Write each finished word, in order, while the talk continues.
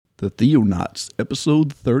The Theonauts,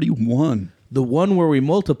 episode 31. The one where we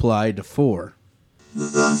multiply to 4. The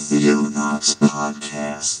Theonauts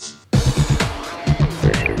Podcast.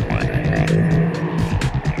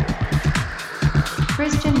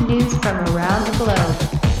 Christian news from around the globe.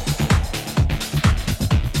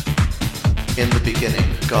 In the beginning,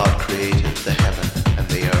 God created the heaven and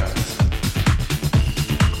the earth.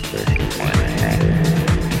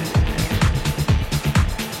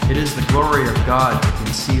 It is the glory of God to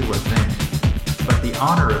conceal a thing, but the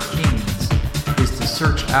honor of kings is to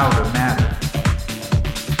search out a matter.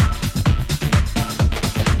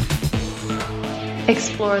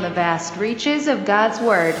 Explore the vast reaches of God's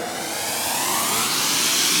Word.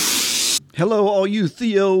 Hello, all you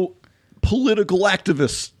Theo political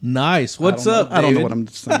activists. Nice. What's up, I don't know David? what I'm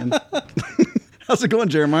saying. How's it going,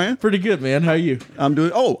 Jeremiah? Pretty good, man. How are you? I'm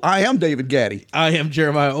doing... Oh, I am David Gaddy. I am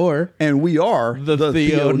Jeremiah Orr. And we are The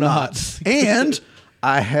Theonauts. And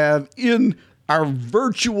I have in our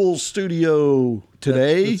virtual studio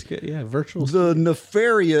today... That's good. Yeah, virtual. the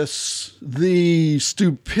nefarious, the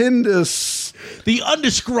stupendous, The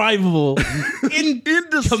undescribable,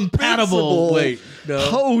 incompatible. Wait, no.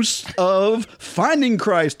 host of Finding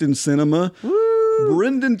Christ in Cinema,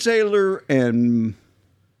 Brendan Taylor, and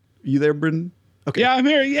you there, Brendan? Okay. Yeah, I'm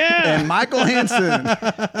here. Yeah. And Michael Hansen.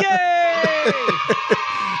 Yay!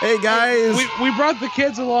 Hey guys. we brought the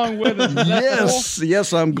kids along with us. Is that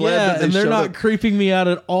Yes, I'm glad Yeah, that they and they're showed not up. creeping me out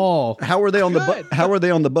at all. How are they on the Good. How are they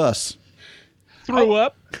on the bus? cool? Threw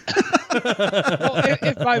up. Well,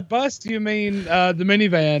 if by bust you mean the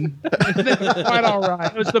minivan, then quite all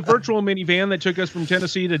right. It was the virtual minivan that took us from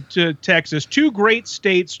Tennessee to Texas. Two great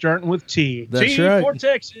states starting with T. That's T right. for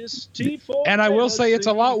Texas. T for And I will say it's a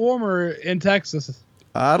Tennessee. lot warmer in Texas.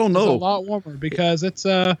 I don't It's a know. lot warmer because it's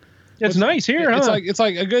It's nice here, huh? It's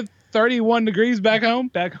like a good 31 degrees back home.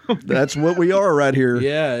 back home. That's what we are right here.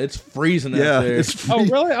 Yeah, it's freezing Yeah, out there. it's Oh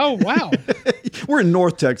really? Oh wow. we're in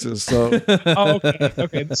North Texas, so Oh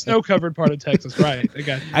okay. The snow covered part of Texas, right? I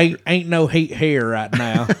got you. Ain't no heat here right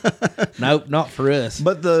now. Nope, not for us.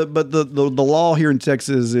 But the law here in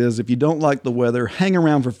Texas is if you don't like the weather, hang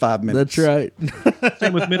around for 5 minutes. That's right.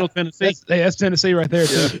 Same with Middle Tennessee. That's Tennessee right there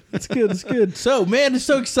too. It's good. It's good. So, man, it's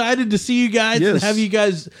so excited to see you guys and Yes. have you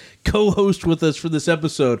guys co-host with us for this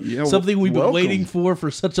episode. Yeah, Something we've been welcome. waiting for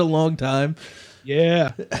such a long time.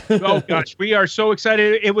 Yeah. Oh gosh, we are so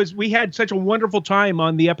excited. We had such a wonderful time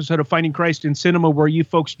on the episode of Finding Christ in Cinema where you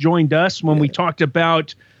folks joined us when we talked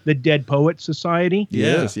about the Dead Poets Society.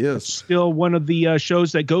 Yes, Yeah. yes. Still one of the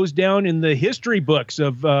shows that goes down in the history books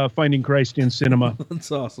of Finding Christ in Cinema.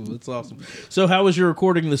 That's awesome. That's awesome. So, how was your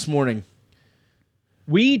recording this morning?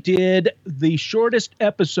 We did the shortest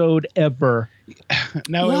episode ever.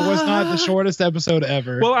 No, it was not the shortest episode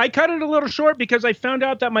ever. Well, I cut it a little short because I found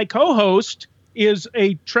out that my co-host is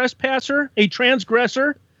a trespasser, a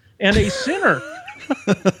transgressor, and a sinner.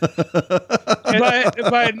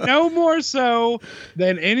 but no more so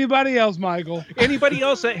than anybody else, Michael. Anybody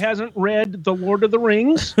else that hasn't read The Lord of the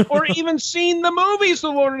Rings or even seen the movies The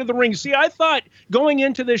Lord of the Rings. See, I thought going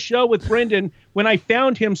into this show with Brendan, when I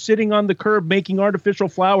found him sitting on the curb making artificial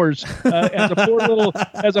flowers as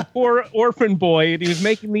a poor orphan boy, and he was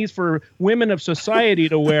making these for women of society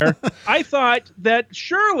to wear, I thought that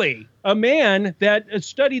surely a man that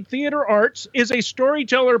studied theater arts is a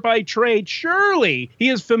storyteller by trade. Surely he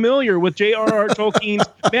is familiar with J.R.R. Tolkien's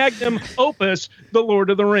magnum opus, The Lord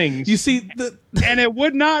of the Rings. You see, And it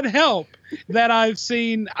would not help that I've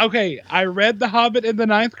seen. Okay, I read The Hobbit in the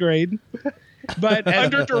 9th grade, but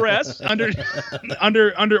Under duress.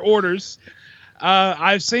 under orders.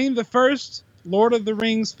 I've seen the first Lord of the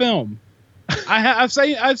Rings film. I've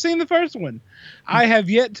seen the first one. I have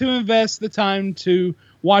yet to invest the time to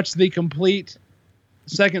watch the complete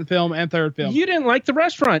second film and third film. You didn't like the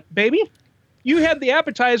restaurant, baby. You had the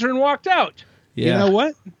appetizer and walked out. You know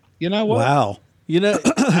what? Wow. You know,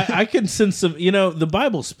 I can sense some. You know, the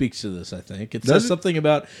Bible speaks to this. I think it Does says it? something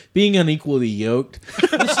about being unequally yoked.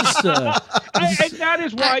 This is And that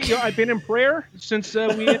is why I've been in prayer since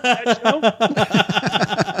we had that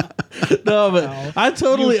show. no, but I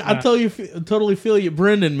totally feel you,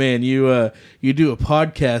 Brendan. Man, you do a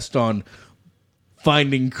podcast on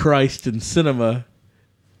Finding Christ in Cinema,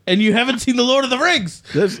 and you haven't seen The Lord of the Rings.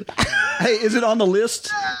 Hey, is it on the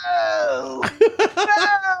list?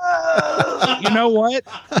 You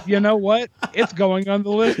know what? It's going on the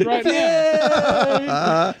list right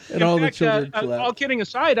now. And all In the fact, children all clap. kidding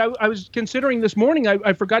aside, I was considering this morning,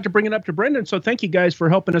 I forgot to bring it up to Brendan, so thank you guys for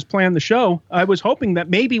helping us plan the show. I was hoping that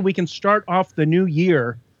maybe we can start off the new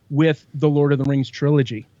year with the Lord of the Rings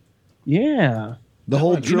trilogy. Yeah. The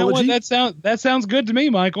whole You know what? trilogy? That sounds good to me,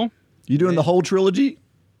 Michael. You doing the whole trilogy?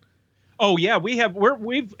 Oh yeah, we have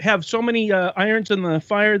so many irons in the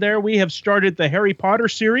fire there. We have started the Harry Potter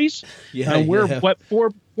series. We're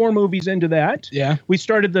four movies into that. Yeah. We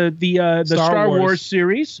started the Star Wars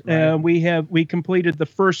series. Right. We completed the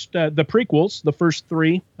first the prequels, the first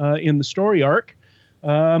 3 in the story arc.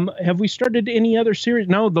 Have we started any other series?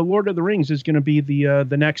 No, the Lord of the Rings is going to be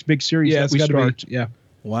the next big series that we start. Yeah.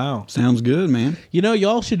 Wow. Sounds good, man. You know,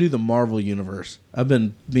 y'all should do the Marvel universe. I've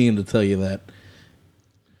been meaning to tell you that.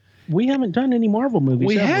 We haven't done any Marvel movies.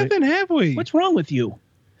 We haven't, have we? What's wrong with you?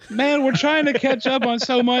 Man, we're trying to catch up on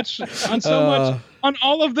so much, on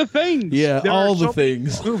all of the things. Yeah, There all are the so many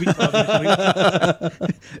things. movies,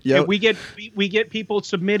 obviously. Yep. We get people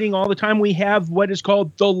submitting all the time. We have what is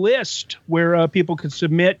called the list, where people can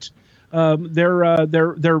submit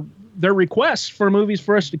their requests for movies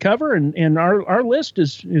for us to cover, and our list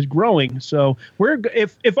is growing. So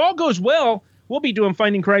if all goes well, we'll be doing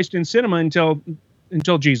Finding Christ in cinema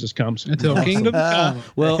until Jesus comes. Until Kingdom Come.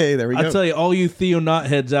 Well, Hey, there we I go. tell you, all you Theonaut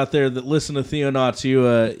heads out there that listen to Theonauts,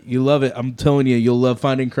 you love it. I'm telling you, you'll love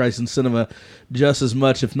Finding Christ in cinema just as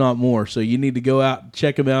much, if not more. So you need to go out,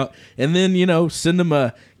 check them out, and then send them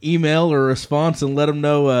a email or a response and let them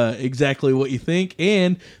know exactly what you think,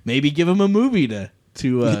 and maybe give them a movie to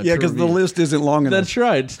Yeah, because the review. list isn't long enough. That's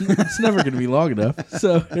right. It's never going to be long enough.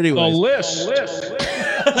 So anyway, that's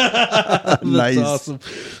Nice. awesome.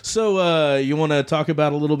 So you want to talk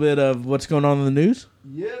about a little bit of what's going on in the news?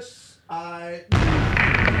 Yes, I.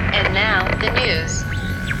 And now the news.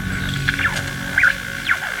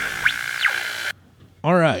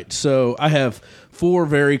 All right. So I have 4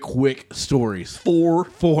 very quick stories. Four.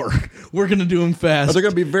 We're going to do them fast. They're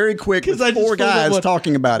going to be very quick with 4 guys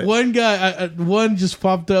talking about it. One guy, one just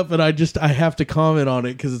popped up, and I have to comment on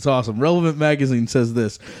it because it's awesome. Relevant Magazine says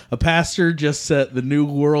this: a pastor just set the new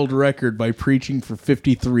world record by preaching for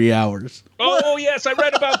 53 hours. Oh yes, I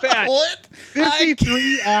read about that. What?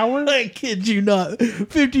 53 hours? I kid you not.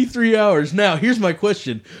 53 hours. Now, here's my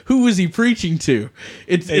question: who was he preaching to?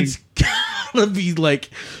 It's gotta be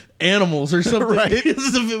like animals or something. Right.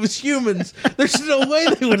 Because if it was humans, there's no way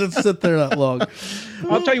they would have sit there that long.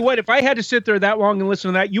 I'll tell you what, if I had to sit there that long and listen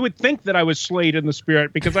to that, you would think that I was slayed in the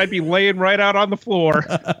spirit, because I'd be laying right out on the floor.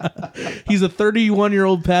 He's a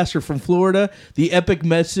 31-year-old pastor from Florida. The epic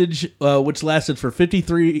message, which lasted for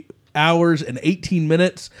 53 hours and 18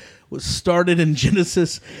 minutes, was started in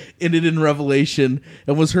Genesis, ended in Revelation,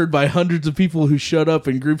 and was heard by hundreds of people who showed up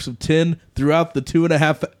in groups of 10 throughout the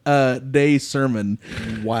 2.5 day sermon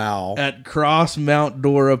Wow. at Cross Mount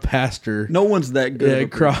Dora Pastor. No one's that good.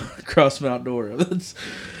 Yeah, Cross Mount Dora. That's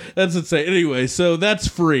insane. Anyway, so that's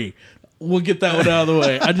free. We'll get that one out of the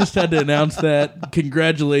way. I just had to announce that.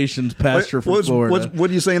 Congratulations, Pastor from Florida. What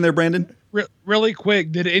are you saying there, Brandon? Really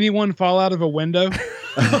quick, did anyone fall out of a window?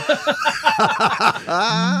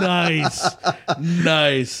 Nice.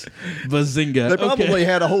 Bazinga. They probably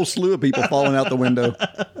had a whole slew of people falling out the window.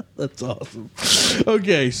 That's awesome.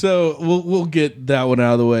 Okay, so we'll get that one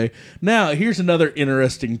out of the way. Now, here's another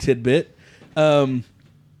interesting tidbit. Have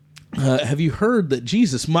you heard that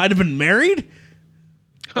Jesus might have been married?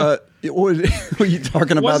 What are you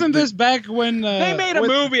talking about? Wasn't this back when They made a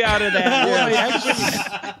movie out of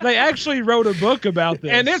that. they actually wrote a book about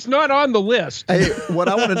this? And it's not on the list. Hey, what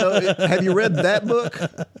I want to know, have you read that book,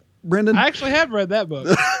 Brendan? I actually have read that book.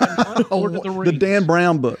 The Dan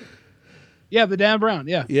Brown book. Yeah, the Dan Brown.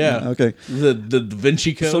 Yeah. Yeah. Okay. The Da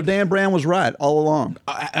Vinci Code. So Dan Brown was right all along.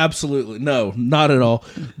 Absolutely. No, not at all.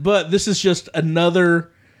 But this is just another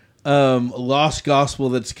lost gospel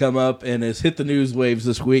that's come up and has hit the news waves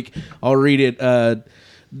this week. I'll read it.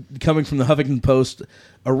 Coming from the Huffington Post,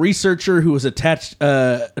 a researcher who was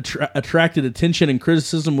attracted attention and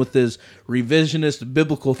criticism with his revisionist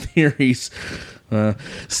biblical theories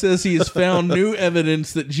says he has found new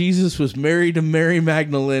evidence that Jesus was married to Mary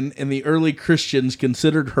Magdalene, and the early Christians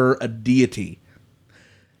considered her a deity.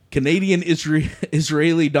 Canadian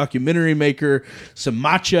Israeli documentary maker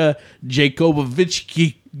Samacha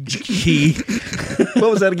Jacobovitsky.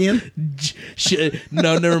 What was that again?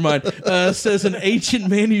 No, never mind. Says an ancient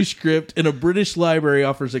manuscript in a British library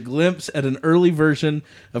offers a glimpse at an early version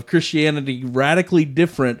of Christianity radically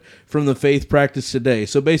different from the faith practiced today.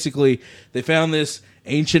 So basically, they found this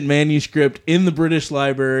ancient manuscript in the British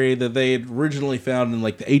library that they had originally found in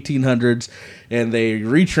like the 1800s, and they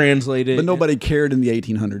retranslated. But nobody cared in the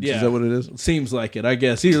 1800s. Yeah, Is that what it is? Seems like it, I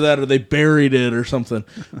guess. Either that or they buried it or something.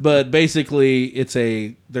 But basically,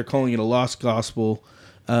 they're calling it a lost gospel.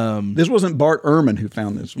 This wasn't Bart Ehrman who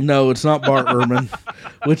found this. No, it's not Bart Ehrman,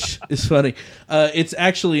 which is funny. It's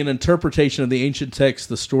actually an interpretation of the ancient text,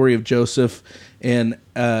 the story of Joseph and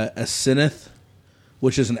Aseneth,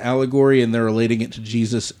 which is an allegory, and they're relating it to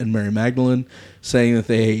Jesus and Mary Magdalene, saying that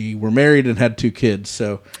they were married and had 2 kids.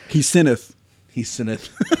 So He sinneth. he sinneth.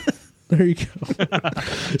 There you go.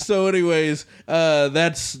 So anyways,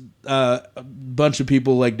 that's a bunch of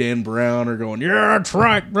people like Dan Brown are going, yeah, that's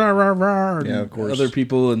right. Rah, rah, rah, and Yeah, of course. Other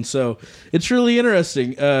people. And so it's really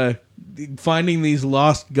interesting finding these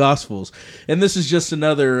lost gospels. And this is just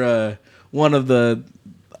another one of the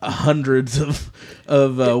hundreds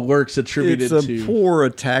of works attributed It's a to. poor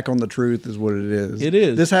attack on the truth is what it is. It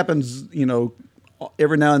is. This happens,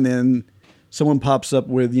 every now and then someone pops up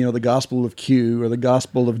with, the Gospel of Q or the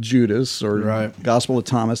Gospel of Judas or Right. Gospel of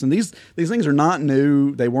Thomas. And these things are not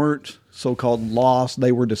new. They weren't so-called lost.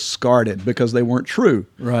 They were discarded because they weren't true.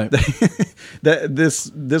 Right. This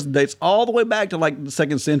dates all the way back to like the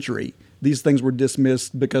 2nd century. These things were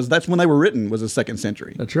dismissed because that's when they were written, was the 2nd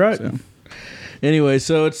century. That's right. So, Anyway,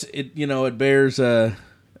 so it bears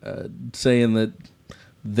saying that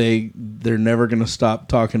they're never going to stop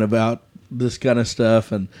talking about this kind of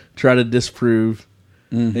stuff and try to disprove.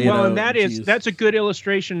 And that's a good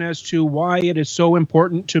illustration as to why it is so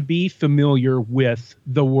important to be familiar with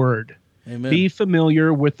the Word. Amen. Be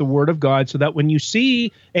familiar with the Word of God, so that when you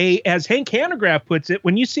see as Hank Hanegraaff puts it,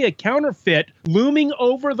 when you see a counterfeit looming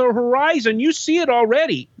over the horizon, you see it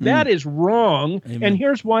already. That is wrong, Amen. and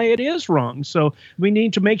here's why it is wrong. So we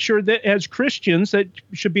need to make sure that as Christians, that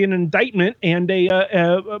should be an indictment and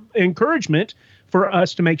a encouragement for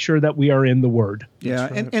us to make sure that we are in the Word. yeah,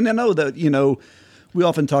 and I know that we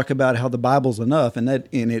often talk about how the Bible's enough, and it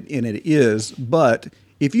is, but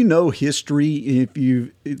if you know history, if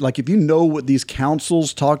you know what these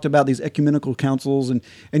councils talked about, these ecumenical councils, and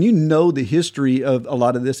you know the history of a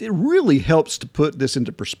lot of this, it really helps to put this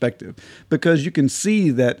into perspective, because you can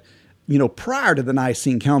see that, prior to the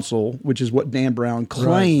Nicene Council, which is what Dan Brown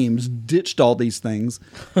claims ditched all these things,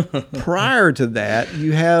 prior to that,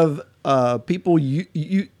 you have people,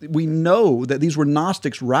 we know that these were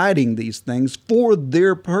Gnostics writing these things for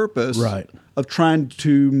their purpose of trying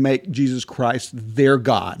to make Jesus Christ their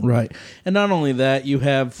God. Right. And not only that, you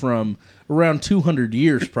have from around 200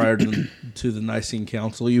 years prior to the Nicene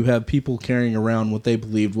Council, you have people carrying around what they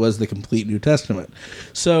believed was the complete New Testament.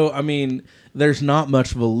 So, I mean, there's not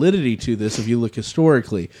much validity to this if you look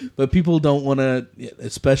historically, but people don't want to,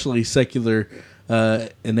 especially secular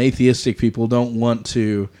and atheistic people, don't want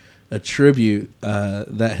to attribute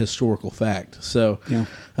that historical fact. So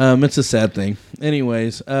it's a sad thing.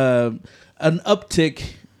 Anyways, an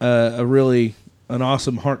uptick, an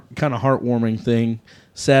awesome kind of heartwarming thing,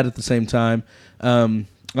 sad at the same time. I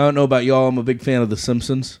don't know about y'all, I'm a big fan of The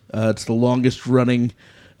Simpsons. It's the longest running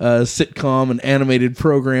sitcom and animated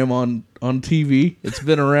program on TV. It's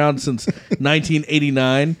been around since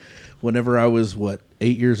 1989, whenever I was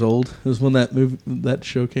 8 years old is when that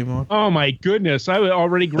show came on. Oh my goodness! I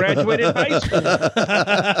already graduated high school.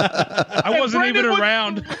 I wasn't even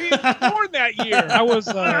around. Born that year. I was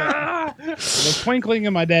the twinkling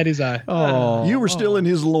in my daddy's eye. Oh, You were still in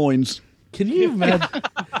his loins. Can you imagine?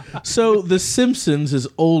 So The Simpsons is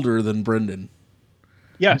older than Brendan.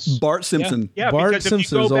 Yes. Bart Simpson. Yeah, Bart because Simpson if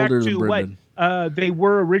is you go back older to than what Brendan. they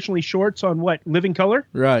were originally shorts on Living Color?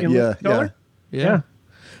 Right. In Yeah, Living Color? Yeah.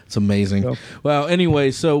 It's amazing. So- Well,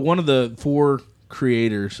 anyway, so one of the 4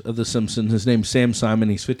 creators of The Simpsons, his name's Sam Simon.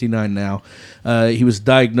 He's 59 now. He was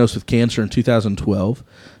diagnosed with cancer in 2012,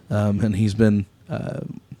 and he's been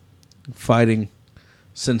fighting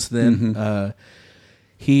since then.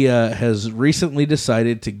 He has recently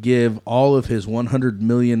decided to give all of his $100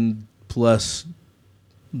 million plus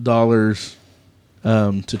to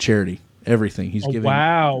charity. Everything. He's giving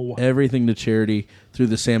everything to charity through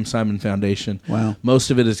the Sam Simon Foundation. Wow.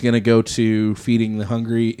 Most of it is going to go to feeding the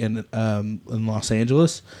hungry in Los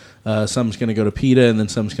Angeles. Some's going to go to PETA, and then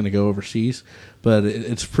some's going to go overseas. But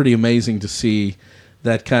it's pretty amazing to see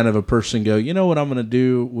that kind of a person go, you know what I'm going to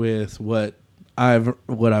do with what I've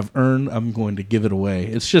earned, I'm going to give it away.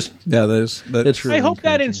 It's just it's really I hope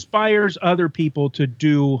that encouraging. inspires other people to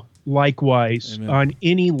do likewise. Amen. On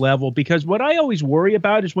any level, because what I always worry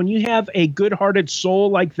about is when you have a good-hearted soul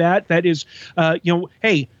like that is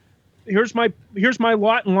hey, here's my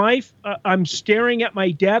lot in life. I'm staring at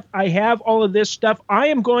my death. I have all of this stuff. I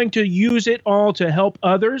am going to use it all to help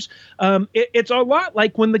others. It's a lot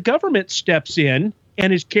like when the government steps in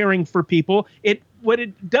and is caring for people. What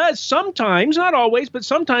it does sometimes, not always, but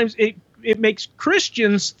sometimes it makes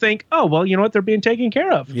Christians think, oh, well, you know what? They're being taken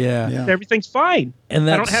care of. Yeah. Everything's fine. And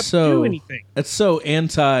I don't have to do anything. That's so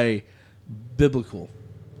anti-biblical.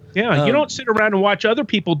 Yeah, you don't sit around and watch other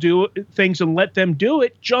people do things and let them do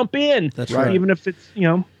it. Jump in. That's right. Even if it's,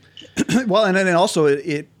 Well, and then also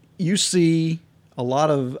you see a lot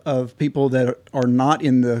of people that are not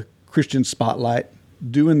in the Christian spotlight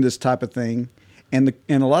doing this type of thing, and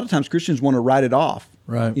a lot of times Christians want to write it off,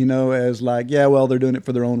 right? As like, yeah, well, they're doing it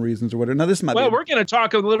for their own reasons or whatever. Now this might we're going to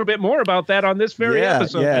talk a little bit more about that on this very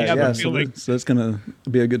episode. Yeah. So it's going to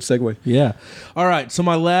be a good segue. Yeah. All right. So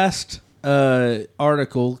my last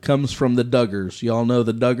article comes from the Duggars. Y'all know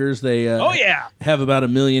the Duggars. They have about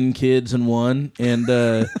 1 million kids in one, and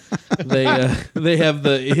they have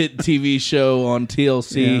the hit TV show on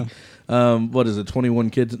TLC. Yeah. What is it? 21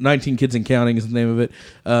 kids, 19 kids and counting is the name of it.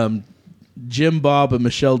 Jim Bob and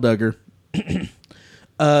Michelle Duggar.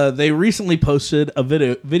 They recently posted a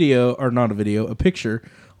picture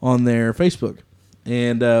on their Facebook.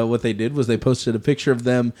 And what they did was they posted a picture of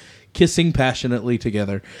them kissing passionately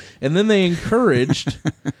together. And then they encouraged,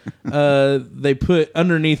 they put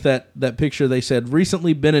underneath that picture, they said,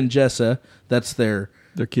 recently Ben and Jessa, that's their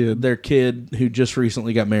kid who just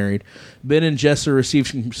recently got married. Ben and Jessa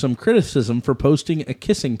received some criticism for posting a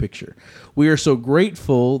kissing picture. We are so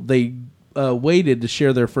grateful they waited to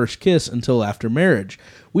share their first kiss until after marriage.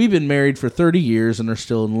 We've been married for 30 years and are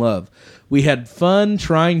still in love. We had fun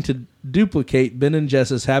trying to duplicate Ben and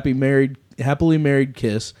Jessa's happily married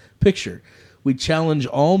kiss picture. We challenge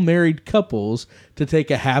all married couples to take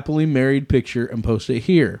a happily married picture and post it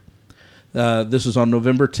here. This was on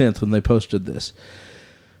November 10th when they posted this.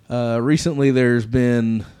 Recently there's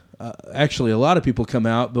been actually a lot of people come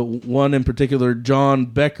out, but one in particular, John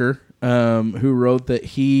Becker, who wrote that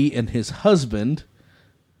he and his husband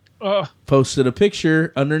posted a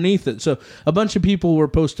picture underneath it. So a bunch of people were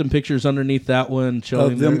posting pictures underneath that one,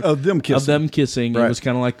 showing of them kissing. Right. It was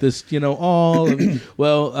kind of like this,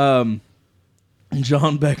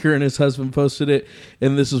 John Becker and his husband posted it,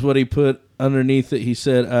 and this is what he put underneath it. He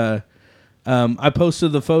said, I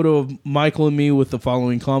posted the photo of Michael and me with the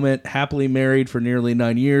following comment: happily married for nearly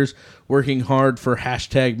 9 years, working hard for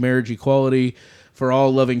 #marriage equality for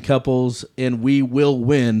all loving couples, and we will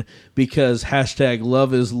win because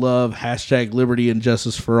 #love is love, #liberty and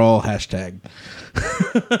justice for all, #. Hashtag.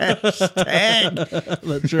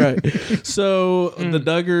 That's right. So the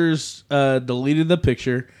Duggars deleted the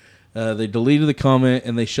picture, they deleted the comment,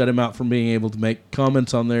 and they shut him out from being able to make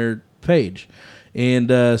comments on their page. And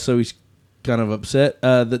so he's kind of upset.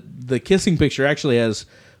 The kissing picture actually has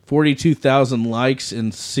 42,000 likes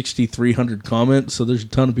and 6,300 comments. So there's a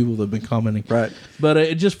ton of people that have been commenting. Right. But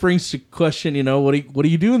it just brings to question, what do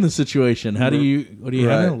you do in this situation? What do you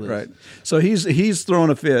handle this? Right. So he's throwing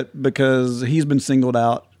a fit because he's been singled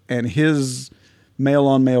out and his male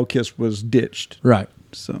on male kiss was ditched. Right.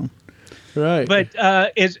 So. Right. But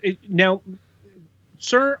now,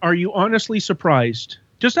 sir, are you honestly surprised?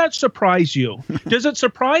 Does that surprise you? Does it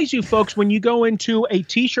surprise you, folks, when you go into a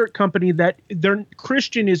T-shirt company that their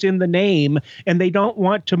Christian is in the name and they don't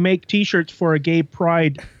want to make T-shirts for a gay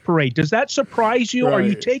pride parade? Does that surprise you? Right. Are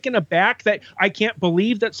you taken aback that I can't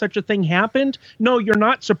believe that such a thing happened? No, you're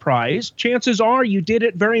not surprised. Chances are you did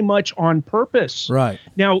it very much on purpose. Right.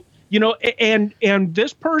 Now, and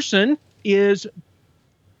this person is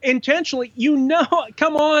intentionally,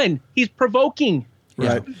 come on, he's provoking.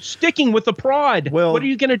 Right. Sticking with the prod. Well, what are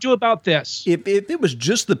you going to do about this? If it was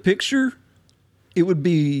just the picture, it would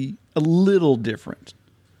be a little different.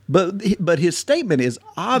 But his statement is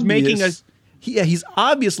obvious. He's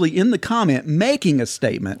obviously in the comment making a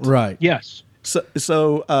statement. Right. Yes.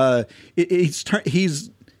 So he's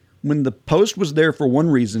when the post was there for one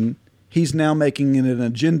reason, he's now making it an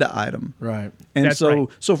agenda item. Right. And That's right.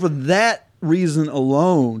 So for that reason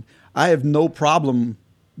alone, I have no problem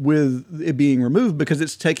with it being removed because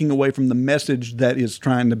it's taking away from the message that is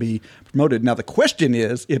trying to be promoted. Now, the question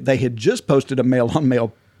is, if they had just posted a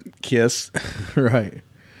male-on-male kiss, right,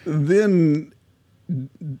 then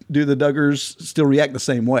do the Duggars still react the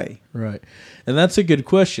same way? Right. And that's a good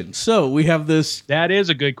question. So we have this... That is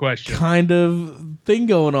a good question. ...kind of thing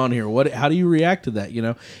going on here. How do you react to that,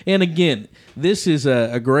 And again, this is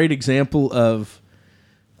a great example of...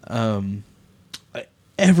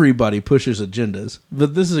 everybody pushes agendas,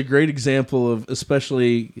 but this is a great example of,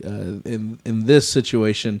 especially in this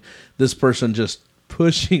situation, this person just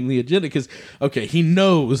pushing the agenda because, he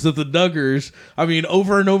knows that the Duggars,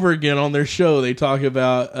 over and over again on their show, they talk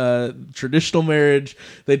about traditional marriage.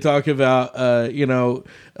 They talk about,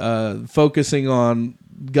 focusing on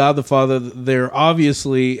God the Father. They're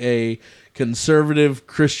obviously a conservative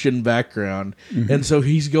Christian background, and so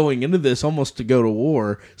he's going into this almost to go to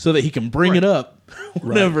war so that he can bring it up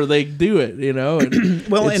whenever they do it, and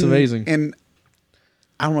well, it's amazing. And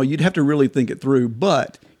I don't know, you'd have to really think it through,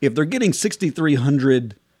 but if they're getting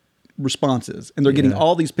 6,300 responses, and they're getting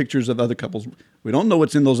all these pictures of other couples. We don't know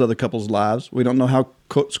what's in those other couples' lives. We don't know how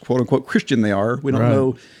quote unquote Christian they are. We don't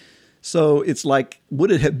know. So it's like,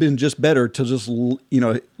 would it have been just better to just,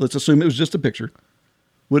 let's assume it was just a picture.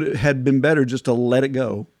 Would it have been better just to let it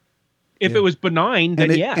go? If it was benign,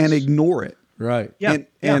 then yes. And ignore it. Right. Yeah.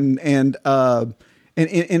 And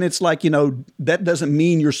it's like, that doesn't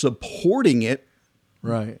mean you're supporting it.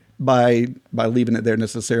 Right. By leaving it there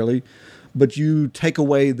necessarily, but you take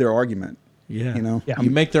away their argument. Yeah. Yeah. You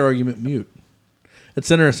make their argument mute. It's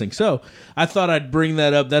interesting. So I thought I'd bring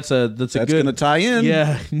that up. That's good. Going to tie in.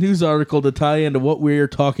 Yeah, news article to tie into what we're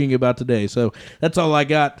talking about today. So that's all I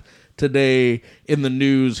got today in the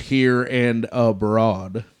news here and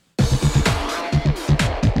abroad.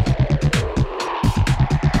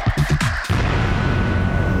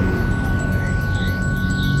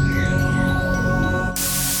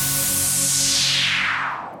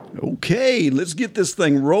 Okay, let's get this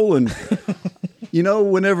thing rolling.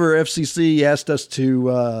 Whenever FCC asked us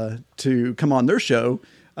to come on their show,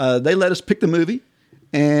 they let us pick the movie,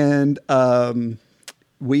 and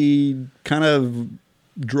we kind of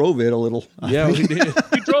drove it a little. Yeah, we did.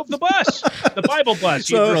 You drove the bus, the Bible bus.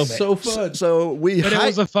 You drove it. So fun. So it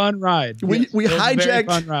was a fun ride. We hijacked.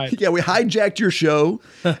 Fun ride. Yeah, we hijacked your show,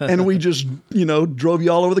 and we just drove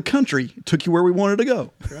you all over the country, took you where we wanted to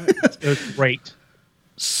go. Right. It was great.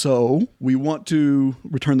 So we want to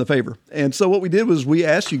return the favor. And so what we did was we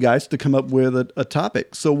asked you guys to come up with a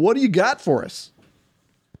topic. So what do you got for us?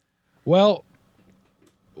 Well,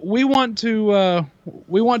 we want to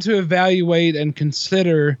evaluate and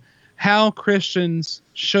consider how Christians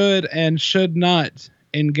should and should not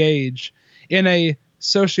engage in a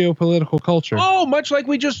socio-political culture. Oh, much like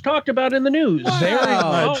we just talked about in the news. Wow. Very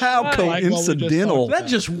much. How like what we just coincidental. talked That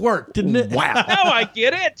just worked, didn't it? Wow. Now I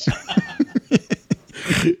get it.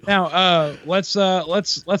 Now, let's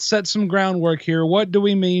set some groundwork here. What do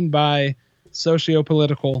we mean by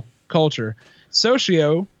socio-political culture?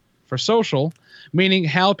 Socio, for social, meaning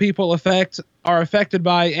how people are affected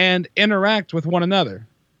by and interact with one another.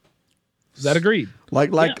 Is that agreed?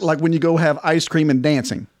 Like when you go have ice cream and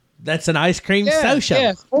dancing. That's an ice cream social.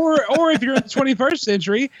 Yes. Or if you're in the 21st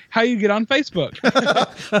century, how you get on Facebook.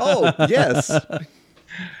 Oh, yes.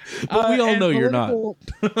 But we all know you're not.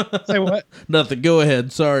 Say what? Nothing. Go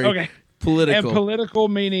ahead. Sorry. Okay. Political. And political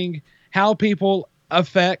meaning how people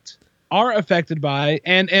are affected by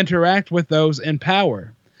and interact with those in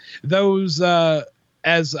power. Those,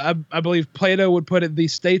 as I believe Plato would put it, the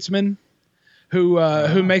statesmen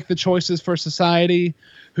who make the choices for society,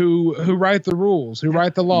 who write the rules, who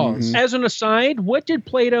write the laws. Mm-hmm. As an aside, what did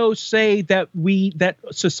Plato say that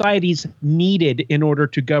societies needed in order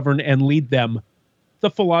to govern and lead them? The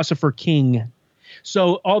philosopher king.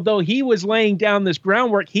 So although he was laying down this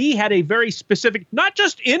groundwork, he had a very specific, not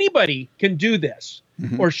just anybody can do this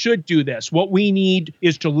or should do this. What we need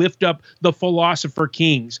is to lift up the philosopher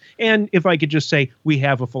kings. And if I could just say, we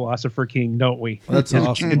have a philosopher king, don't we? Well, that's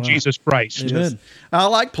awesome. In Wow. Jesus Christ. Amen. I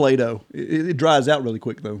like Play-Doh. It dries out really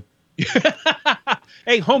quick, though.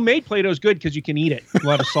 Hey, homemade Play-Doh is good because you can eat it. A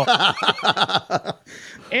lot of salt.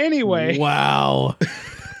 Anyway. Wow.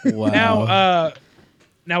 Wow.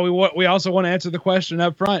 Now we also want to answer the question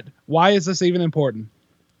up front. Why is this even important?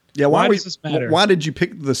 Yeah, why does this matter? Why did you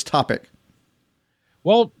pick this topic?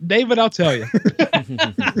 Well, David, I'll tell you.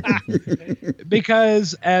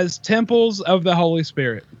 Because as temples of the Holy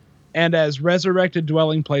Spirit and as resurrected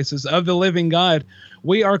dwelling places of the living God,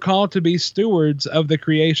 we are called to be stewards of the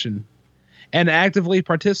creation and actively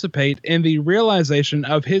participate in the realization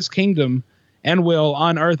of his kingdom and will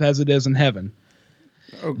on earth as it is in heaven.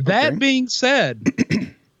 Okay. That being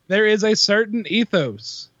said, there is a certain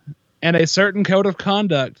ethos and a certain code of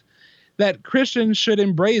conduct that Christians should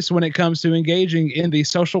embrace when it comes to engaging in the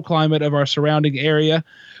social climate of our surrounding area,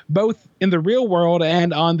 both in the real world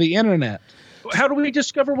and on the internet. How do we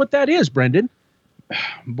discover what that is, Brendan?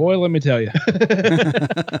 Boy, let me tell you.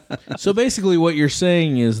 So basically what you're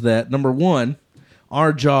saying is that, number one,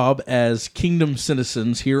 our job as kingdom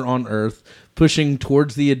citizens here on earth, pushing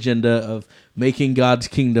towards the agenda of making God's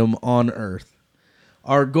kingdom on earth,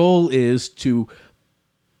 our goal is to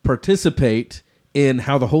participate in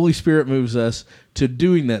how the Holy Spirit moves us to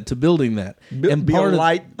doing that, to building that. And be a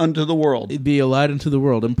light unto the world. Be a light unto the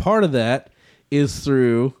world. And part of that is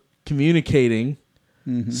through communicating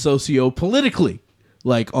socio-politically,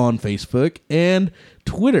 like on Facebook and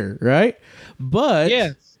Twitter, right? But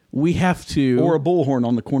yes. We have to... Or a bullhorn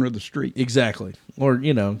on the corner of the street. Exactly. Or,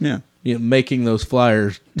 making those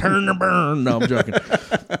flyers turn or burn. No, I'm joking.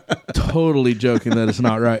 Totally joking that it's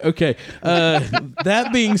not right. Okay. That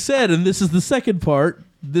being said, and this is the second part,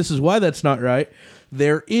 this is why that's not right.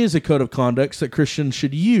 there is a code of conduct that Christians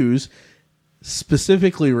should use,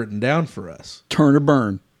 specifically written down for us. Turn or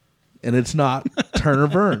burn. And it's not turn or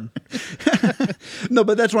burn. No,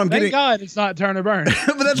 but that's what I'm Thank getting. God it's not turn or burn.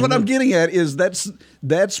 But that's what I'm getting at. Is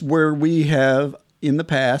that's where we have in the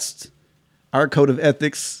past, our code of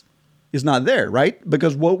ethics is not there, right?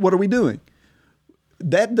 Because what are we doing?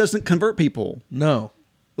 That doesn't convert people. No.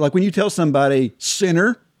 Like when you tell somebody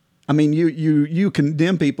sinner, I mean, you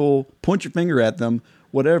condemn people, point your finger at them,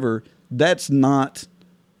 whatever. That's not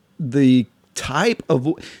the type of.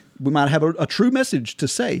 We might have a true message to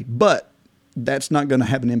say, but that's not going to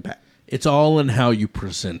have an impact. It's all in how you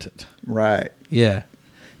present it. Right. Yeah.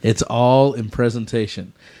 It's all in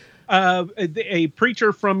presentation. A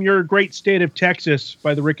preacher from your great state of Texas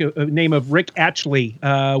by the name of Rick Atchley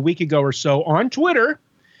a week ago or so on Twitter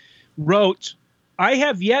wrote, "I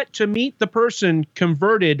have yet to meet the person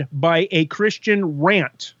converted by a Christian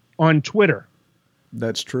rant on Twitter."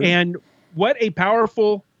 That's true. And what a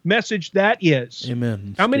powerful message that is.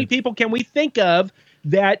 Amen. How many people can we think of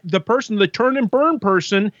that the person, the turn and burn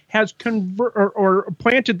person, has or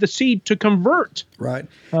planted the seed to convert? Right.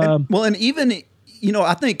 And even,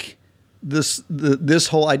 I think this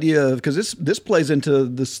whole idea of, because this plays into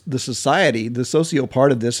the society, the socio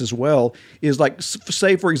part of this as well, is like,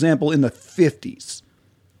 say, for example, in the 50s,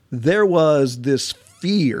 there was this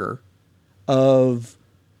fear of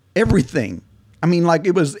everything. I mean, like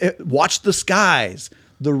watch the skies,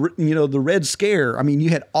 the Red Scare. I mean, you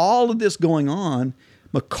had all of this going on,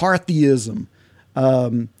 McCarthyism.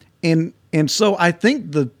 And so I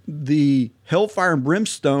think the hellfire and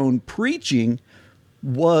brimstone preaching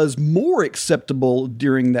was more acceptable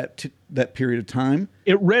during that period of time.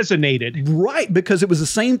 It resonated. Right, because it was the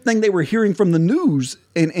same thing they were hearing from the news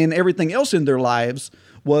and everything else in their lives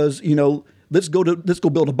was, let's go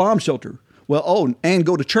build a bomb shelter. Well, and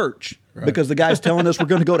go to church, right, because the guy's telling us we're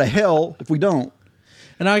going to go to hell if we don't.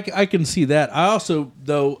 And I can see that. I also,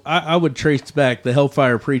 though, I would trace back the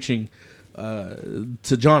hellfire preaching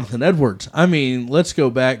to Jonathan Edwards. I mean, let's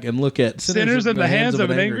go back and look at Sinners in the hands of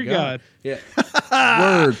an angry God. Yeah.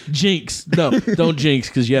 Word. Jinx. No, don't jinx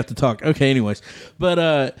because you have to talk. Okay, anyways.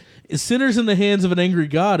 But Sinners in the Hands of an Angry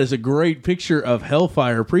God is a great picture of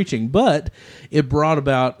hellfire preaching, but it brought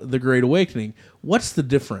about the Great Awakening. What's the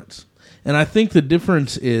difference? And I think the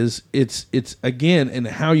difference is it's again in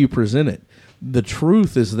how you present it. The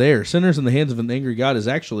truth is there. Sinners in the Hands of an Angry God is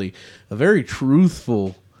actually a very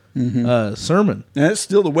truthful sermon. And it's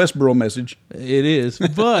still the Westboro message. It is,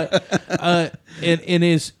 but it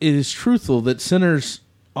is truthful that sinners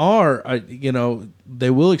are, they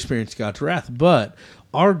will experience God's wrath. But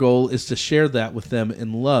our goal is to share that with them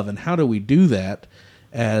in love. And how do we do that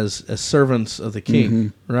as servants of the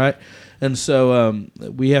King, right? And so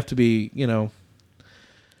we have to be, Well,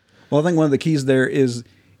 I think one of the keys there is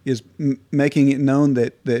making it known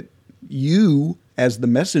that you, as the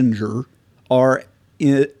messenger, are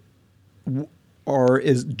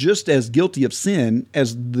just as guilty of sin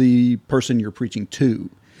as the person you're preaching to.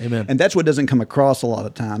 Amen. And that's what doesn't come across a lot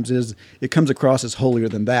of times, is it comes across as holier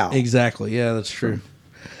than thou. Exactly. Yeah, that's true.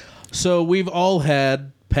 So we've all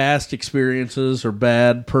had past experiences or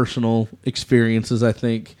bad personal experiences, I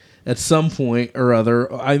think, at some point or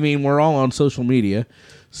other. I mean, we're all on social media.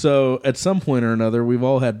 So at some point or another, we've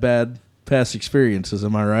all had bad past experiences.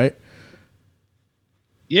 Am I right?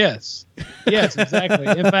 Yes, exactly.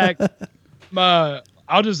 In fact, I'll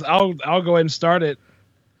go ahead and start it.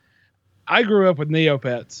 I grew up with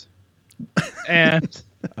Neopets, and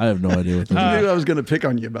I have no idea what that I knew I was going to pick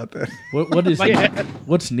on you about that. What is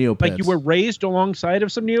what's Neopets? Like you were raised alongside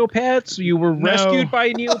of some Neopets? You were rescued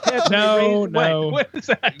by Neopets? No. What is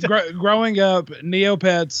that? Growing up,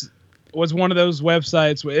 Neopets was one of those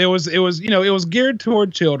websites. It was geared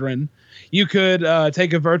toward children. You could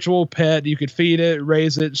take a virtual pet, you could feed it,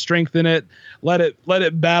 raise it, strengthen it, let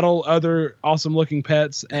it battle other awesome looking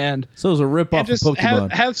pets, and so it was a rip off of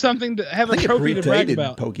Pokemon. Have something to have a trophy to brag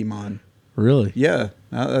about. Pokemon. Really? Yeah,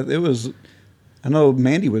 it was. I know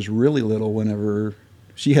Mandy was really little whenever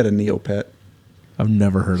she had a Neopet. I've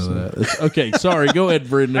never heard of that. Okay, sorry. Go ahead,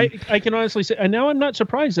 Brendan. I can honestly say, and now I'm not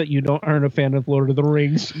surprised that you aren't a fan of Lord of the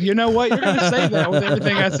Rings. You know what? You're going to say that with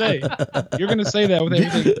everything I say. You're going to say that with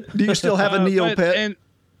everything. Do you still have a Neopet?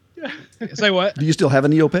 Say what? Do you still have a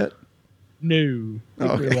Neopet? No. Oh,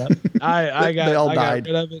 okay. I got. They all I died.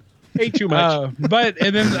 got rid of it. Ate too much.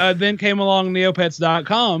 Then came along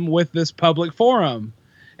Neopets.com with this public forum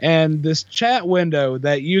and this chat window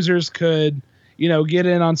that users could, get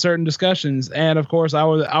in on certain discussions. And of course, I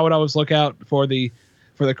would always look out for the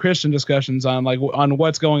Christian discussions on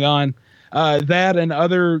what's going on. That and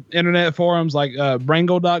other internet forums like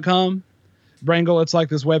Brangle.com. Brangle, it's like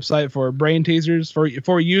this website for brain teasers,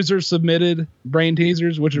 for user submitted brain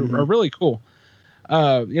teasers, which are really cool.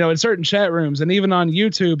 In certain chat rooms and even on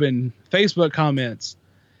YouTube and Facebook comments.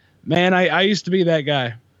 Man, I used to be that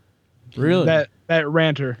guy. Really? That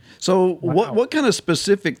ranter. So what kind of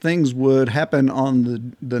specific things would happen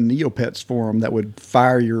on the Neopets forum that would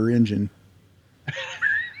fire your engine?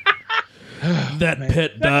 That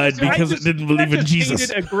pet died because it didn't believe in Jesus.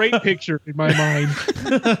 Painted a great picture in my mind.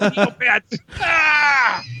 Neopets.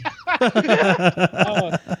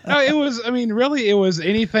 No, it was. I mean, really, it was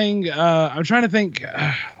anything. I'm trying to think.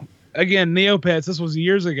 Again, Neopets. This was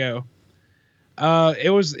years ago.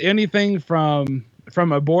 It was anything from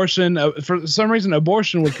abortion. For some reason,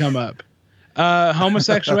 abortion would come up.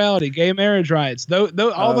 Homosexuality, gay marriage rights.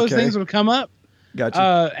 All those things would come up.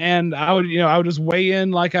 Gotcha. And I would just weigh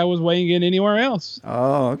in like I was weighing in anywhere else.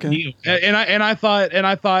 Oh, okay. And I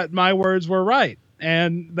thought my words were right,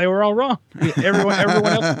 and they were all wrong. Everyone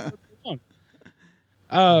else was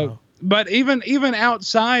wrong. But even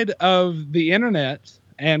outside of the internet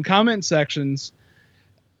and comment sections,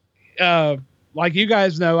 like you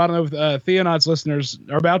guys know, I don't know if Theonauts listeners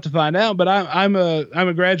are about to find out, but I'm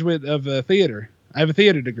a graduate of theater. I have a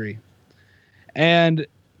theater degree, and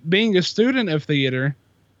being a student of theater,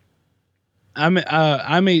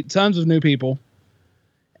 I meet tons of new people,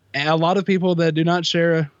 and a lot of people that do not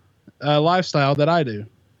share a lifestyle that I do,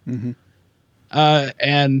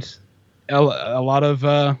 and a lot of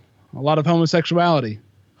homosexuality.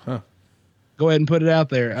 Huh. Go ahead and put it out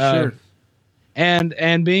there. Sure.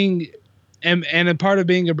 And being and a part of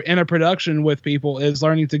being in a production with people is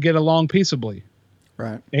learning to get along peaceably.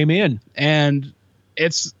 Right. Amen. And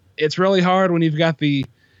it's really hard when you've got the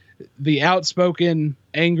outspoken,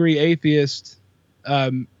 angry atheist,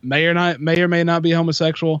 may or may not be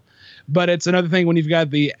homosexual, but it's another thing when you've got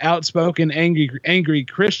the outspoken, angry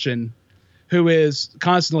Christian who is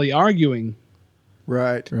constantly arguing.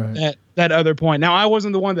 Right. That other point. Now, I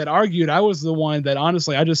wasn't the one that argued. I was the one that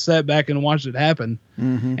honestly, I just sat back and watched it happen.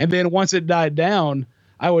 Mm-hmm. And then once it died down,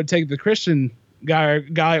 I would take the Christian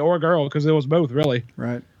guy or girl, because it was both really.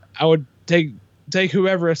 Right. I would take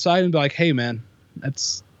whoever aside and be like, "Hey, man,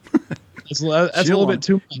 that's a little bit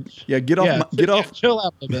too much. Yeah, chill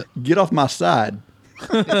out a little bit. Get off my side.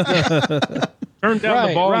 Turn down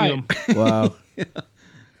the volume. Right. Wow.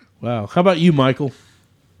 Wow. How about you, Michael?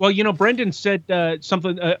 Well, Brendan said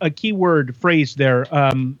something, a keyword phrase there.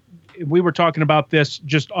 We were talking about this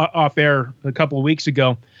just off air a couple of weeks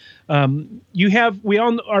ago. We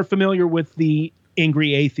all are familiar with the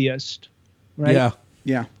angry atheist, right? Yeah.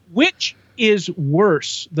 Yeah. Which is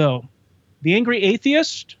worse, though? The angry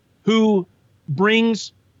atheist who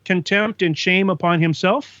brings contempt and shame upon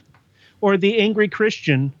himself, or the angry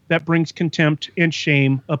Christian that brings contempt and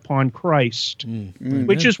shame upon Christ?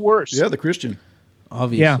 Which is worse? Yeah, the Christian.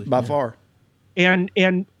 Obviously. Yeah. By far. And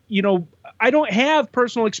I don't have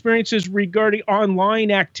personal experiences regarding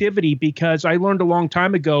online activity, because I learned a long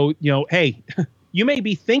time ago, hey, you may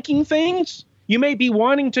be thinking things, you may be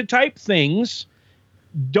wanting to type things,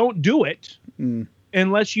 don't do it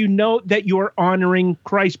unless you know that you're honoring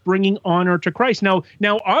Christ, bringing honor to Christ. Now,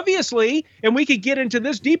 obviously, and we could get into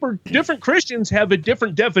this deeper, different Christians have a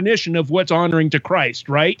different definition of what's honoring to Christ,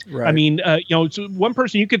 right? I mean, so one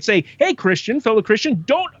person, you could say, hey, fellow Christian,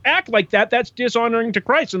 don't act like that. That's dishonoring to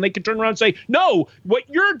Christ. And they could turn around and say, no, what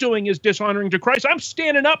you're doing is dishonoring to Christ. I'm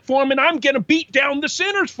standing up for him, and I'm going to beat down the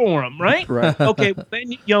sinners for him, right? Okay,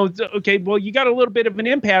 then, well, you got a little bit of an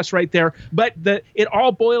impasse right there. But it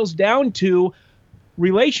all boils down to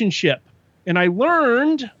relationship. And I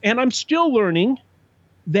learned, and I'm still learning,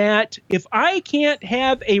 that if I can't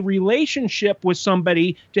have a relationship with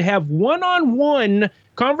somebody to have one-on-one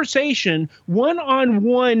conversation,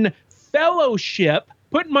 one-on-one fellowship,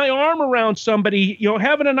 putting my arm around somebody,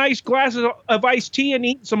 having a nice glass of iced tea and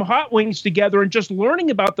eating some hot wings together and just learning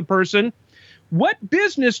about the person, what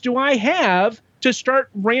business do I have to start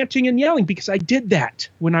ranting and yelling? Because I did that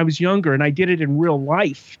when I was younger, and I did it in real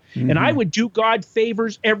life. And I would do God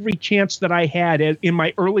favors every chance that I had in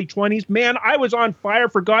my early 20s. Man, I was on fire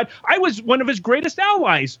for God. I was one of his greatest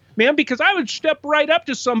allies, man, because I would step right up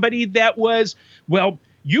to somebody that was, well,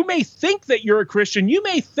 you may think that you're a Christian. You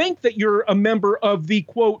may think that you're a member of the,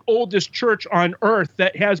 quote, oldest church on earth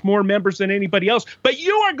that has more members than anybody else, but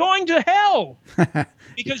you are going to hell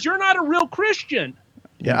because you're not a real Christian.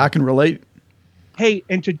 Yeah, I can relate. Hey,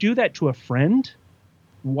 and to do that to a friend,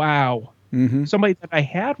 wow. Somebody that I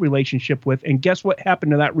had relationship with, and guess what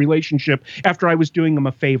happened to that relationship after I was doing them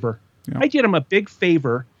a favor? Yeah. I did them a big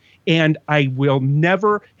favor, and I will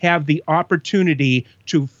never have the opportunity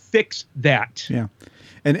to fix that. Yeah.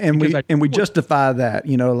 And we justify that,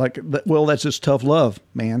 like, well, that's just tough love,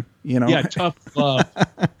 man. Yeah, tough love.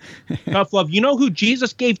 Tough love. You know who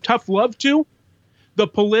Jesus gave tough love to? The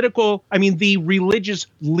religious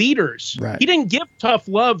leaders. Right. He didn't give tough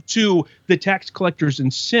love to the tax collectors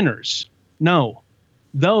and sinners. No,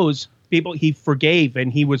 those people he forgave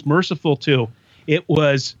and he was merciful to. It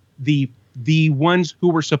was the ones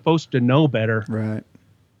who were supposed to know better. Right.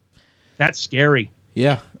 That's scary.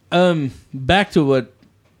 Yeah. Back to what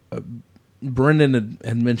Brendan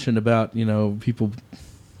had mentioned about, people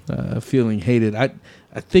feeling hated. I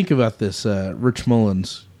think about this Rich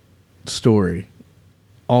Mullins story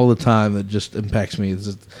all the time. That just impacts me.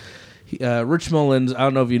 Rich Mullins, I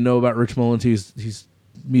don't know if you know about Rich Mullins. He's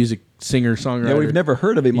music singer, songwriter. Yeah, we've never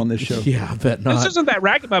heard of him on this show. Yeah, I bet not. This isn't that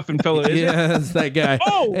ragamuffin fellow, is it? Yeah, it's that guy.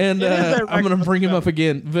 And I'm going to bring him up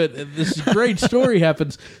again. But this great story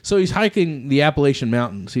happens. So he's hiking the Appalachian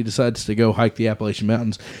Mountains. He decides to go hike the Appalachian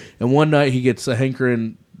Mountains. And one night he gets a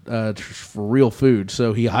hankering for real food.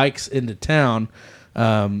 So he hikes into town,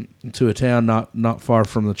 to a town not far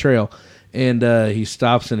from the trail. And he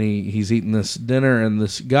stops and he's eating this dinner. And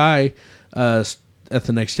this guy at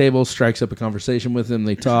the next table strikes up a conversation with him.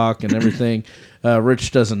 They talk and everything.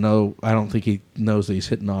 Rich doesn't know. I don't think he knows that he's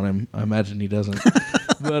hitting on him. I imagine he doesn't.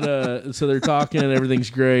 But so they're talking and everything's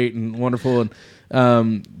great and wonderful.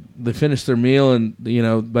 And they finish their meal and,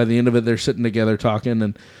 by the end of it, they're sitting together talking.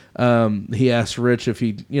 And he asked Rich if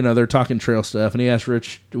they're talking trail stuff. And he asked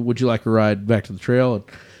Rich, would you like a ride back to the trail?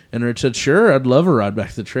 And Rich said, sure, I'd love a ride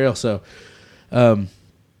back to the trail. So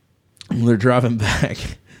they're driving back.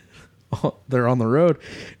 They're on the road,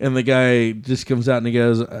 and the guy just comes out and he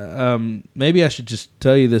goes, maybe I should just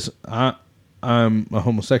tell you this. I'm a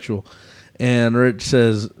homosexual. And Rich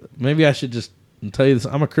says, maybe I should just tell you this.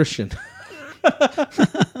 I'm a Christian.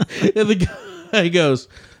 And the guy goes,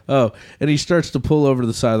 oh, and he starts to pull over to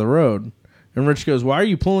the side of the road. And Rich goes, why are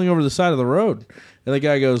you pulling over the side of the road? And the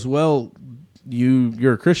guy goes, well,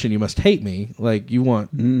 you're a Christian. You must hate me. Like, you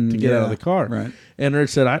want to get out of the car. Right. And Rich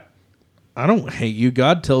said, I don't hate you.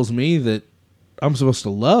 God tells me that I'm supposed to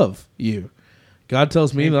love you. God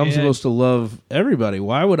tells me that I'm supposed to love everybody.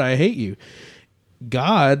 Why would I hate you?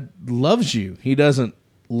 God loves you. He doesn't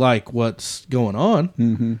like what's going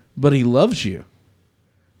on, but he loves you.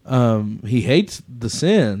 He hates the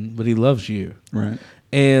sin, but he loves you. Right.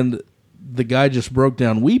 And the guy just broke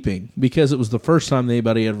down weeping because it was the first time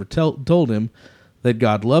anybody ever told him that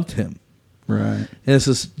God loved him. Right. And it's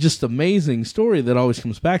this just amazing story that always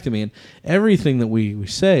comes back to me. And everything that we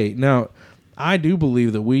say. Now, I do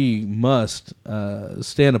believe that we must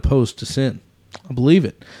stand opposed to sin. I believe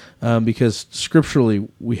it because scripturally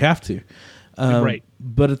we have to. Right.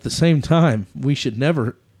 But at the same time, we should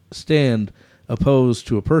never stand opposed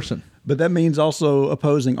to a person. But that means also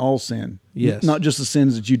opposing all sin. Yes. Not just the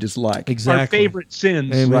sins that you dislike. Exactly. Our favorite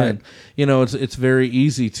sins. Amen. Right. It's very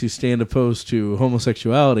easy to stand opposed to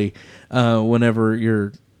homosexuality whenever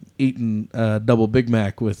you're eating double Big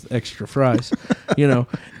Mac with extra fries,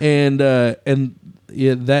 and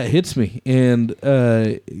that hits me. And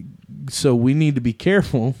so we need to be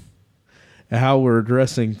careful how we're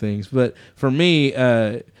addressing things. But for me,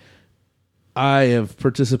 I have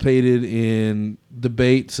participated in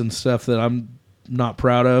debates and stuff that I'm not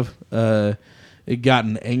proud of. It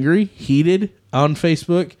gotten angry, heated on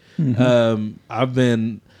Facebook.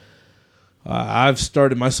 I've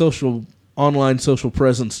started my online social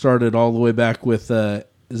presence started all the way back with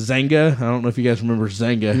Zanga. I don't know if you guys remember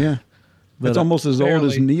Zanga. Yeah. It's almost as old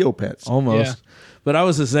as Neopets. Almost. Yeah. But I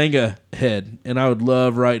was a Zanga head, and I would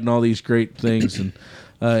love writing all these great things. And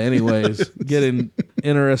anyways, getting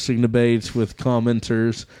interesting debates with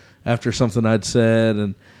commenters after something I'd said.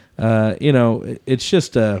 And, it's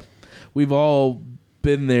just we've all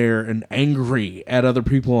been there and angry at other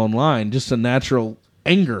people online, just a natural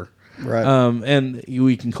anger. Right. And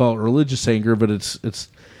we can call it religious anger, but it's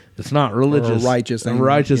not religious. Or righteous anger.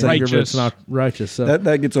 Righteous Yeah. anger, but it's not righteous. So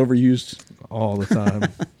That gets overused. all the time.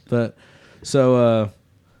 But so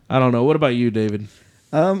I don't know. What about you, David?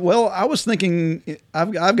 Well, I was thinking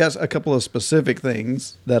I've got a couple of specific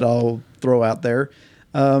things that I'll throw out there.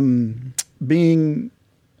 Being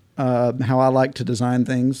how I like to design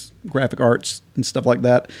things, graphic arts and stuff like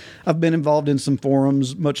that. I've been involved in some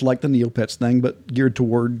forums, much like the Neopets thing, but geared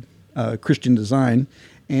toward Christian design.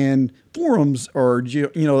 And forums are,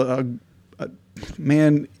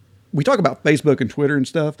 man, we talk about Facebook and Twitter and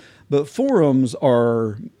stuff, but forums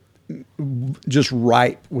are just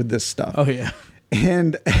ripe with this stuff. Oh yeah.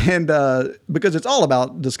 And because it's all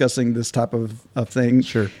about discussing this type of thing.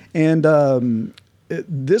 Sure. And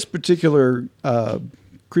this particular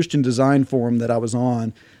Christian design forum that I was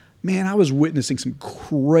on, man, I was witnessing some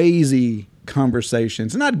crazy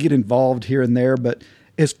conversations, and I'd get involved here and there, but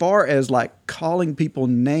as far as like calling people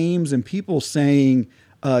names and people saying,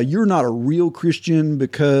 you're not a real Christian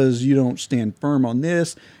because you don't stand firm on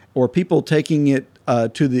this, or people taking it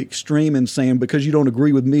to the extreme and saying, because you don't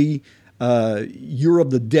agree with me, you're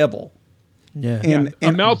of the devil. Yeah. And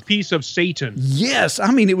a mouthpiece of Satan. yes,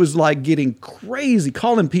 I mean, it was like getting crazy,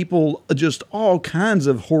 calling people just all kinds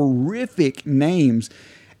of horrific names.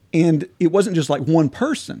 And it wasn't just like one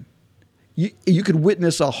person. You could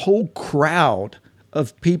witness a whole crowd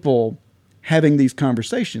of people having these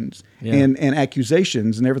conversations and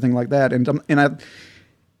accusations and everything like that. And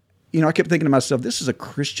I kept thinking to myself, this is a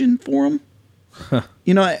Christian forum,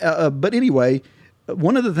 but anyway,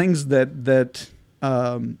 one of the things that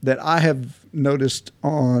I have noticed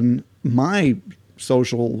on my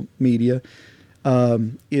social media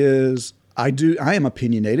is I am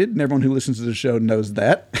opinionated, and everyone who listens to the show knows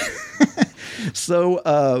that. So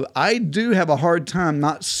I do have a hard time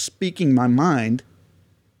not speaking my mind,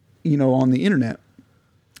 on the internet.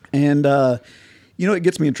 And, it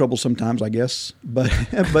gets me in trouble sometimes, I guess. But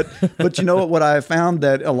you know what I found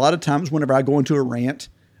that a lot of times whenever I go into a rant,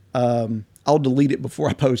 I'll delete it before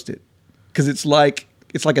I post it. Because it's like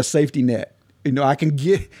a safety net. I can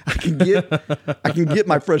get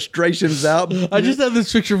my frustrations out. I just have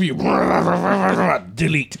this picture of you.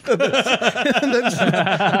 Delete. that's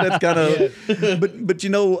kind of. But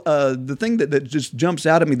the thing that just jumps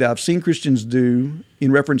out at me that I've seen Christians do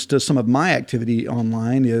in reference to some of my activity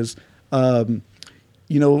online is, we've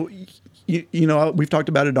talked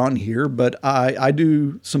about it on here, but I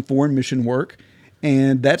do some foreign mission work.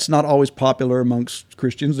 And that's not always popular amongst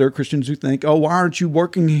Christians. There are Christians who think, oh, why aren't you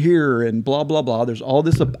working here? And blah, blah, blah. There's all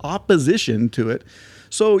this opposition to it.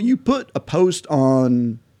 So you put a post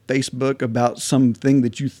on Facebook about something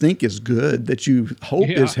that you think is good, that you hope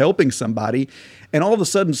is helping somebody. And all of a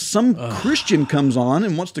sudden, some Christian comes on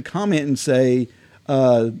and wants to comment and say,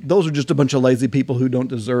 those are just a bunch of lazy people who don't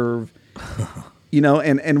deserve,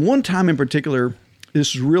 And one time in particular,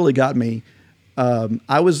 this really got me.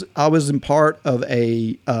 I was in part of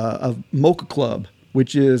of Mocha Club,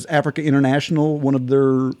 which is Africa International, one of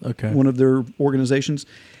their organizations.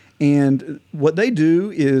 And what they do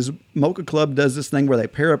is Mocha Club does this thing where they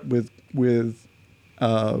pair up with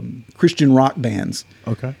Christian rock bands.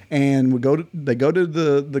 Okay. And they go to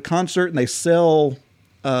the concert and they sell.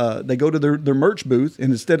 They go to their merch booth,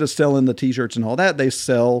 and instead of selling the T-shirts and all that, they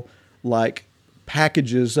sell like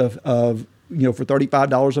packages of for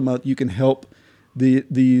 $35 a month you can help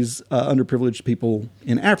these underprivileged people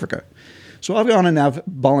in Africa. So I've gone and I've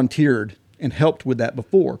volunteered and helped with that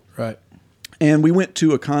before. Right. And we went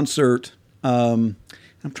to a concert. I'm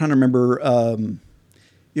trying to remember.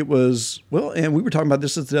 It was, and we were talking about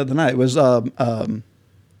this the other night. It was,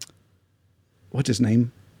 what's his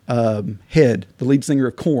name? Head, the lead singer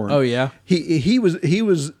of Korn. Oh yeah. He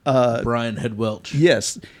was Brian Head Welch.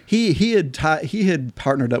 Yes. He had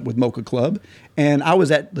partnered up with Mocha Club, and I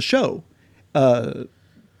was at the show.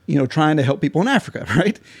 Trying to help people in Africa,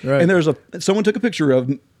 right? Right. And someone took a picture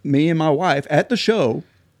of me and my wife at the show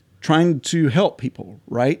trying to help people,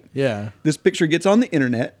 right? Yeah. This picture gets on the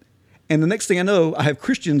internet, and the next thing I know, I have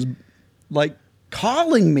Christians like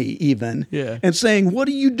calling me even and saying, "What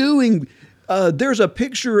are you doing? There's a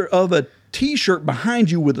picture of a T-shirt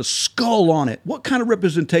behind you with a skull on it. What kind of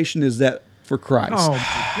representation is that for Christ?" Oh,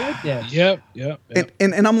 my goodness. Yep.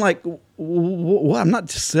 And I'm like, I'm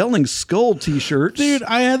not selling skull T-shirts, Dude,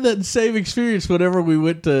 I had that same experience whenever we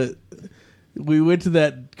went to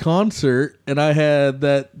that concert, and I had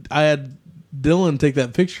Dylan take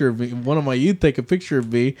that picture of me. One of my youth take a picture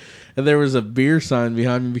of me, and there was a beer sign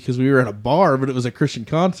behind me because we were at a bar, but it was a Christian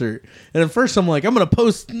concert. And at first, I'm like, I'm going to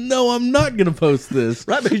post. No, I'm not going to post this.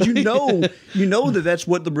 Right? Because you know that's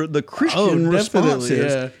what the Christian response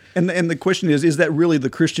is. Yeah. And the question is that really the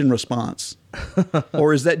Christian response,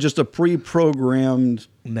 or is that just a pre-programmed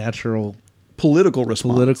Natural political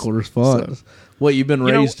response? So, what you've been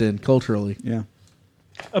raised in culturally. Yeah.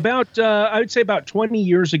 About I would say about 20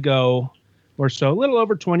 years ago or so, a little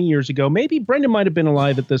over 20 years ago, maybe Brendan might have been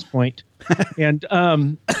alive at this point. And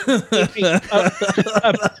a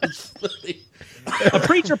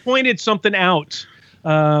preacher pointed something out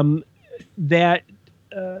that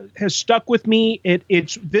has stuck with me.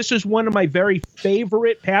 This is one of my very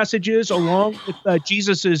favorite passages, along with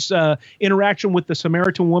Jesus's interaction with the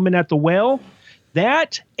Samaritan woman at the well.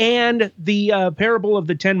 That and the parable of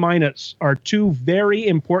the 10 minas are two very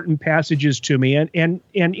important passages to me. And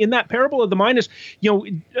in that parable of the minas,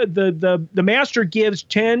 the master gives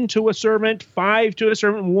 10 to a servant, 5 to a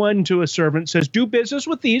servant, 1 to a servant. Says, "Do business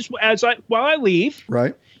with these while I leave."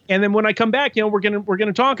 Right. And then when I come back, we're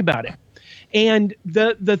gonna talk about it. And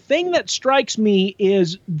the thing that strikes me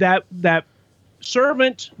is that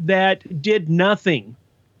servant that did nothing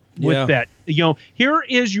with that. Here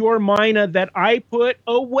is your mina that I put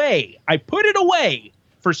away. I put it away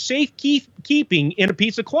for safe keeping in a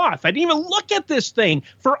piece of cloth. I didn't even look at this thing,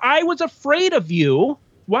 for I was afraid of you.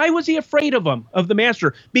 Why was he afraid of him, of the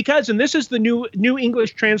master? Because, and this is the New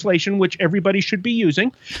English translation, which everybody should be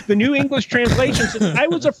using. The New English translation says, I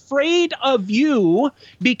was afraid of you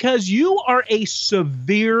because you are a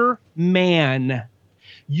severe man.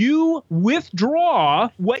 You withdraw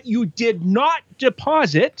what you did not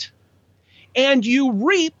deposit, and you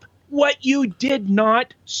reap what you did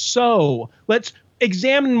not sow. Let's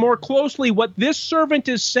examine more closely what this servant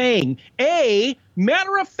is saying.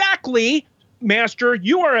 Matter of factly, master,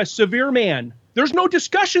 you are a severe man. There's no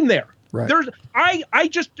discussion there. Right.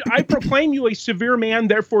 I proclaim you a severe man,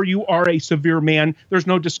 therefore you are a severe man. There's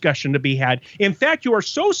no discussion to be had. In fact, you are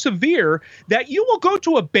so severe that you will go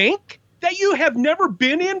to a bank that you have never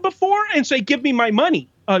been in before and say, give me my money.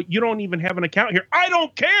 You don't even have an account here. I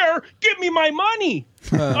don't care. Give me my money.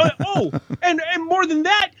 And more than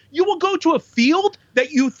that, you will go to a field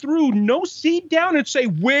that you threw no seed down and say,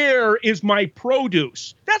 where is my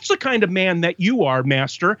produce? That's the kind of man that you are,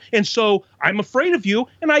 master. And so I'm afraid of you,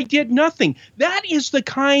 and I did nothing. That is the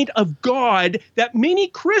kind of God that many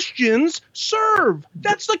Christians serve.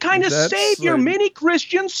 That's the kind of Savior many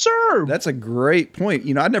Christians serve. That's a great point.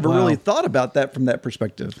 I never really thought about that from that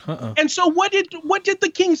perspective. And so what did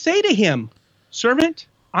the king say to him? Servant,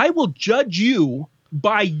 I will judge you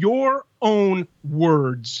by your own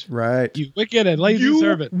words. Right. You wicked and lazy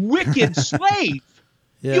servant. Wicked slave.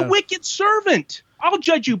 You wicked servant. I'll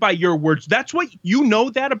judge you by your words. That's what you know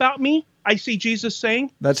that about me. I see Jesus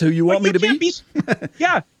saying. That's who you want me to be?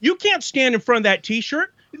 Yeah. You can't stand in front of that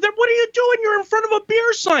T-shirt. Then what are you doing? You're in front of a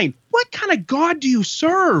beer sign. What kind of God do you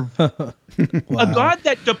serve? A God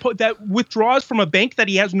that withdraws from a bank that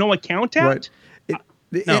he has no account at? Right.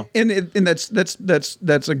 No. And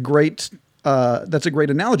that's a great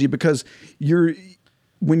analogy, because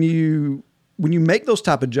when you make those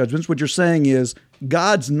type of judgments, what you're saying is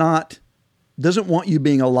God's doesn't want you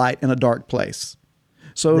being a light in a dark place.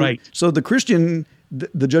 So So the Christian,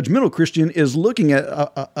 the judgmental Christian, is looking at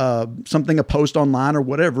something, a post online or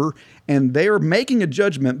whatever, and they are making a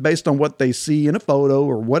judgment based on what they see in a photo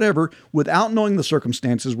or whatever, without knowing the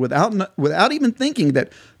circumstances, without even thinking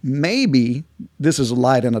that maybe this is a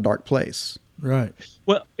light in a dark place. Right.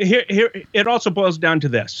 Well, here it also boils down to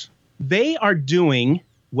this. They are doing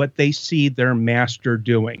what they see their master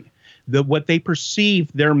doing, what they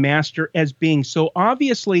perceive their master as being. So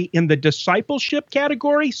obviously, in the discipleship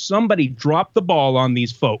category, somebody dropped the ball on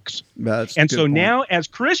these folks. Now, as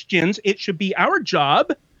Christians, it should be our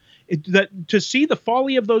job to see the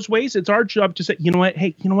folly of those ways. It's our job to say, you know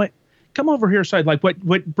what? Come over here, side, like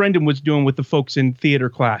what Brendan was doing with the folks in theater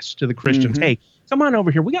class to the Christians. Mm-hmm. Hey, come on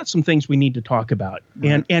over here. We got some things we need to talk about,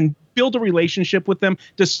 and build a relationship with them,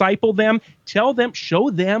 disciple them, tell them, show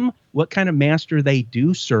them what kind of master they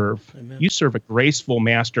do serve. Amen. You serve a graceful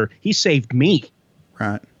master. He saved me.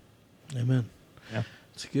 Right. Amen. Yeah.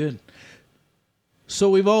 That's good. So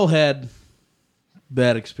we've all had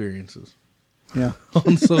bad experiences. Yeah.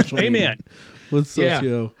 On social media. Amen. With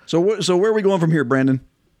socio. Yeah. So where are we going from here, Brandon?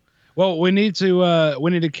 Well, we need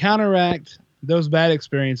to counteract those bad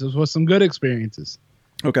experiences with some good experiences.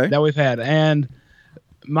 Okay. That we've had. And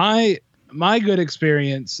my good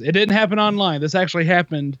experience, it didn't happen online. This actually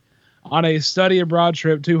happened on a study abroad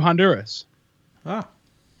trip to Honduras. Ah.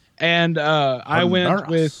 And I went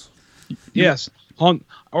with,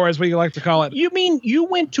 or as we like to call it. You mean you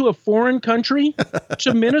went to a foreign country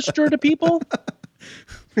to minister to people?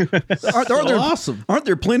 Awesome. Aren't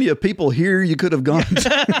there plenty of people here you could have gone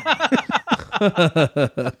to?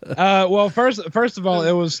 Well, first of all,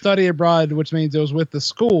 it was study abroad, which means it was with the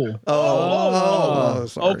school. Oh,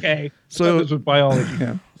 sorry. Okay. So it was with biology.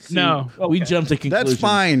 Yeah. No, we jumped to conclusions.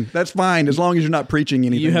 That's fine. As long as you're not preaching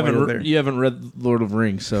anything. You haven't read Lord of the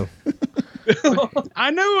Rings, so.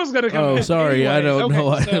 I knew it was going to come. Oh, sorry. Anyway, I don't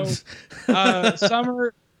know. So,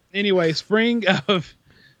 summer. Anyway, spring of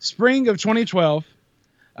 2012.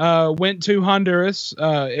 Went to Honduras.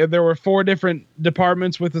 There were 4 different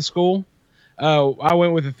departments with the school. I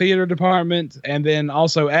went with the theater department, and then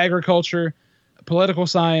also agriculture, political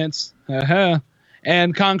science,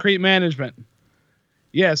 and concrete management.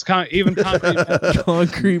 Yes, even concrete management.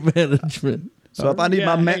 Concrete management. So if I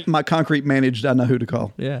need my concrete managed, I know who to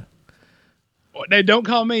call. Yeah. They don't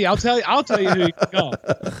call me. I'll tell you who you can call.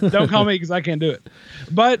 Don't call me because I can't do it.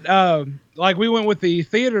 But like we went with the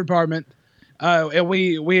theater department, and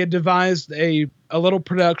we had devised a a little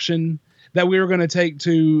production that we were going to take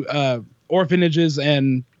to orphanages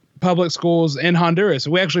and public schools in Honduras.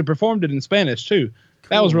 We actually performed it in Spanish too.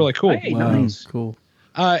 That was really cool. Hey, Wow, nice. cool.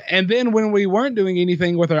 And then when we weren't doing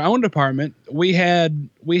anything with our own department, we had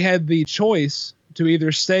the choice to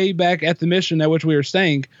either stay back at the mission at which we were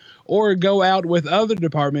staying, or go out with other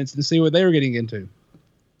departments to see what they were getting into.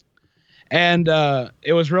 And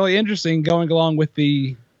it was really interesting going along with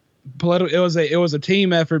the political. It was a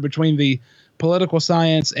team effort between the political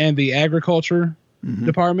science and the agriculture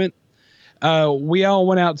department. We all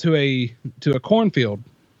went out to a cornfield.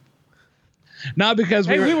 Not because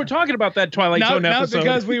We were talking about that Twilight Zone not episode.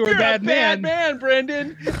 because we were You're bad a men. bad man,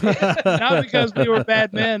 Brendan. not because we were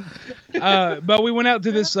bad men, but we went out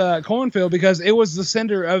to this cornfield because it was the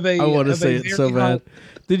center of a. I want to of say a it so very bad.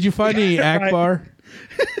 Did you find any Akbar?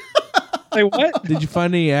 Say what? Did you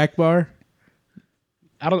find any Akbar?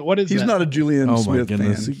 I don't. What is He's that? not a Julian Oh my Smith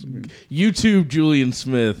goodness! fan. YouTube Julian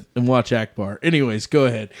Smith and watch Akbar. Anyways, go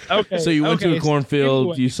ahead. Okay. So you went to okay, a cornfield.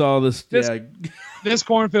 anyway, You saw this. This- this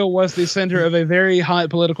cornfield was the center of a very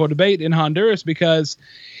hot political debate in Honduras because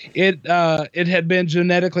it had been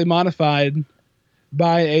genetically modified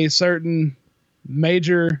by a certain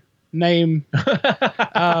major name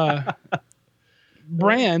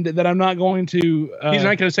brand that I'm not going to. He's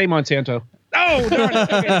not going to say Monsanto. Oh, darn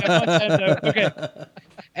it. Okay, Monsanto. Okay.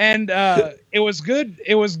 And it was good.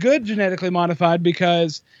 It was good genetically modified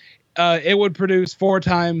because it would produce 4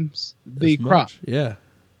 times the crop. Yeah.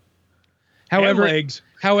 However, legs.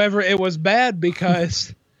 it was bad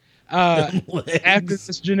because after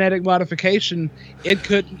this genetic modification, it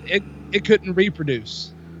couldn't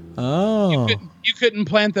reproduce. Oh. You couldn't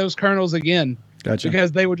plant those kernels again Gotcha.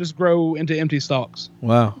 because they would just grow into empty stalks.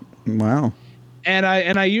 Wow. Wow. And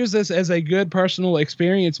I use this as a good personal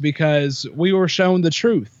experience because we were shown the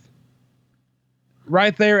truth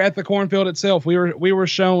right there at the cornfield itself. We were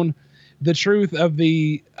shown the truth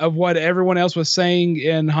of what everyone else was saying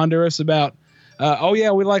in Honduras about. Oh yeah,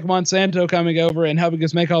 we like Monsanto coming over and helping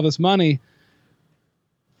us make all this money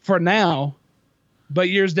for now, but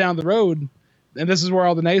years down the road, and this is where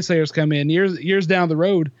all the naysayers come in. Years down the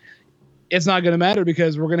road, it's not going to matter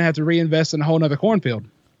because we're going to have to reinvest in a whole nother cornfield.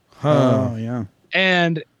 Oh yeah.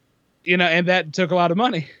 And and that took a lot of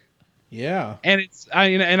money. Yeah. And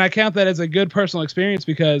I count that as a good personal experience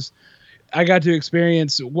because I got to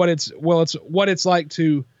experience what it's like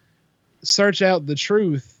to search out the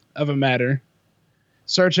truth of a matter,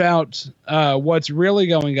 search out what's really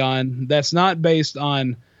going on. That's not based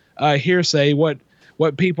on hearsay. What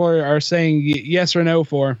people are saying yes or no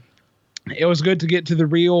for. It was good to get to the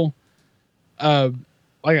real,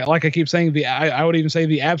 like I keep saying, I would even say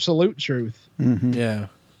the absolute truth Yeah.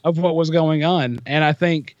 of what was going on. And I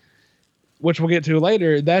think, which we'll get to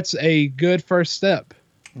later, that's a good first step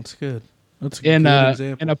That's good. That's a in good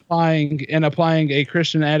example. in applying a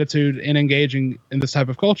Christian attitude and engaging in this type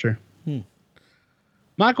of culture.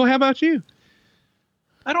 Michael, how about you?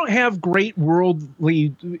 I don't have great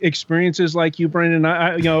worldly experiences like you, Brendan.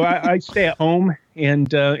 I stay at home and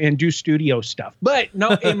do studio stuff. But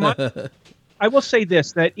no, I will say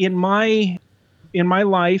this: that in my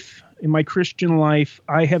life, in my Christian life,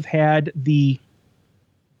 I have had the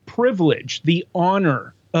privilege, the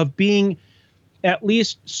honor of being at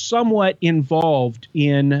least somewhat involved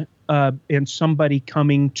in somebody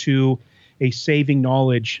coming to a saving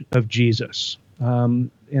knowledge of Jesus.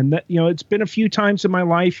 And that, it's been a few times in my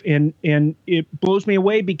life, and it blows me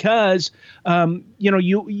away because,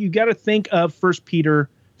 you got to think of 1 Peter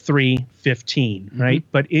 3:15, right?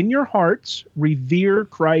 But in your hearts, revere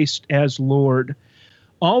Christ as Lord.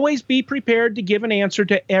 Always be prepared to give an answer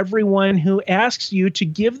to everyone who asks you to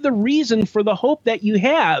give the reason for the hope that you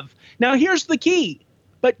have. Now, here's the key.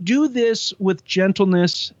 But do this with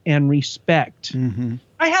gentleness and respect.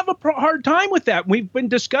 I have a hard time with that. We've been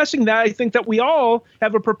discussing that. I think that we all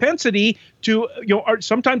have a propensity to,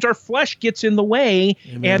 sometimes our flesh gets in the way.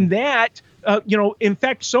 Amen. And that, in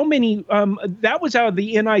fact, so many, that was out of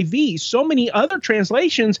the NIV. So many other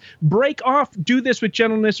translations break off, do this with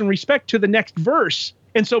gentleness and respect to the next verse.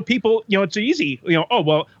 And so people, it's easy,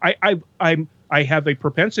 I have a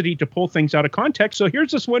propensity to pull things out of context. So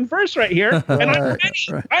here's this one verse right here. And I'm ready.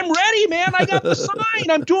 Right. I'm ready, man. I got the sign.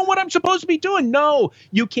 I'm doing what I'm supposed to be doing. No,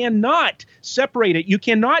 you cannot separate it. You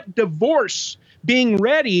cannot divorce being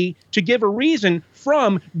ready to give a reason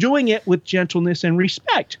from doing it with gentleness and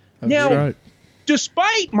respect. That's right.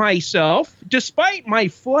 Despite myself, despite my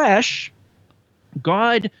flesh,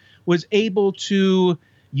 God was able to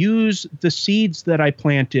use the seeds that I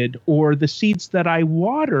planted or the seeds that I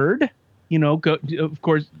watered. Of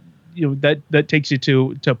course, that takes you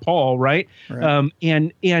to Paul, right? Right.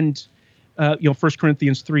 And 1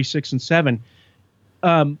 Corinthians 3, 6, and 7,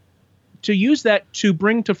 to use that to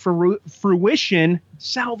bring to fruition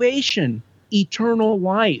salvation, eternal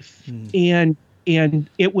life. And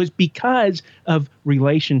it was because of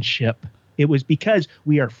relationship. It was because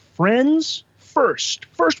we are friends first.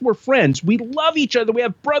 First, we're friends. We love each other. We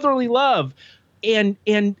have brotherly love. And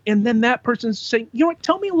then that person's saying, you know what,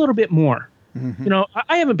 tell me a little bit more. You know,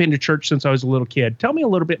 I haven't been to church since I was a little kid. Tell me a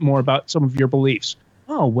little bit more about some of your beliefs.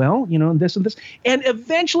 Oh, well, you know, this and this. And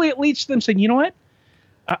eventually it leads to them saying, you know what?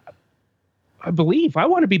 I believe I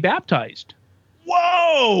want to be baptized.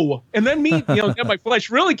 Whoa! And then me, you know, my flesh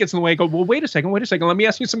really gets in the way. I go, well, wait a second. Let me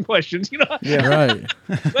ask you some questions. You know, Yeah, right.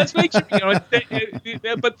 let's make sure. You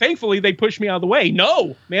know, but thankfully they pushed me out of the way.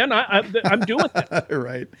 No, man, I'm doing it.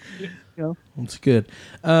 Right. You know, That's good.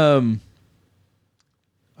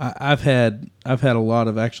 I've had a lot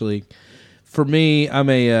of, actually. For me, I'm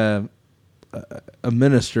a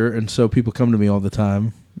minister, and so people come to me all the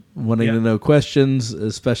time wanting to know questions,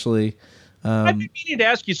 especially. I've been meaning to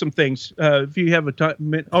ask you some things. If you have a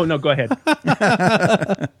time, oh no, go ahead.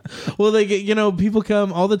 Well, they get, you know, people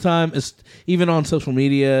come all the time. Even on social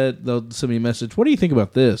media, they'll send me a message. What do you think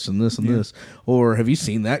about this and this and this? Or have you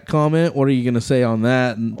seen that comment? What are you going to say on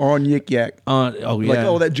that? And Or on Yik Yak. yeah,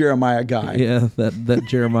 That Jeremiah guy. yeah, that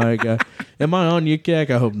Jeremiah guy. Am I on Yik Yak?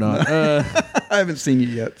 I hope not. I haven't seen you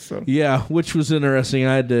yet, so. Yeah, which was interesting.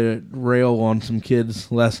 I had to rail on some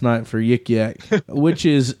kids last night for Yik Yak, which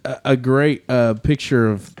is a great picture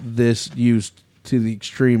of this used to the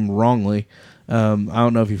extreme wrongly. I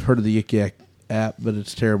don't know if you've heard of the Yik Yak app, but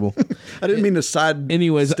it's terrible. I didn't mean to side.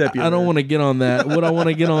 Anyways, step you I don't there. want to get on that. What I want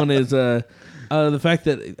to get on is the fact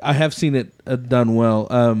that I have seen it done well.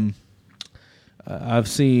 I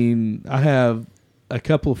have a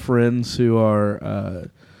couple of friends who are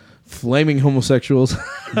flaming homosexuals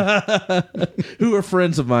who are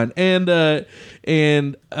friends of mine, and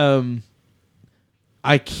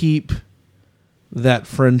I keep that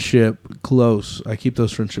friendship close. I keep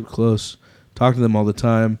those friendships close. Talk to them all the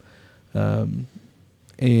time. And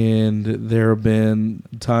there have been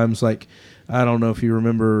times like, I don't know if you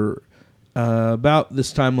remember, about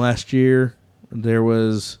this time last year, there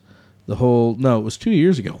was it was 2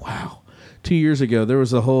 years ago. Wow. 2 years ago, there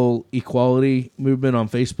was a whole equality movement on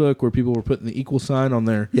Facebook where people were putting the equal sign on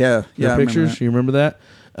their I remember pictures. that. You remember that?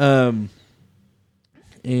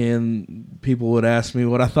 And people would ask me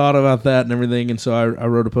what I thought about that and everything. And so I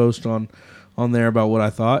wrote a post on there about what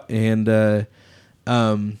I thought. And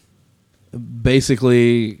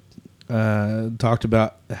basically talked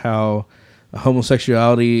about how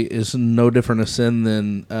homosexuality is no different a sin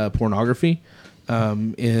than pornography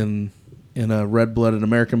in a red-blooded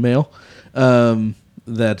American male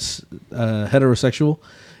that's heterosexual,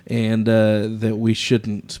 and that we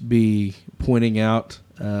shouldn't be pointing out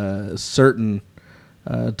certain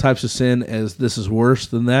types of sin as this is worse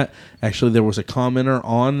than that. Actually, there was a commenter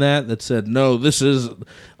on that said, no, this is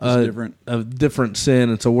different. a different sin.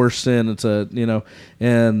 It's a worse sin. It's a, you know,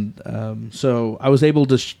 and so I was able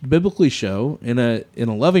to biblically show in a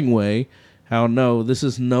loving way how, no, this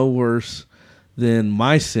is no worse than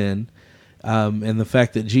my sin. And the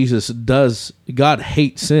fact that God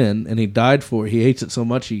hates sin, and he died for it. He hates it so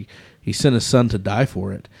much he sent his son to die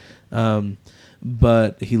for it.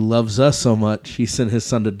 But he loves us so much, he sent his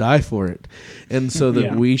son to die for it. And so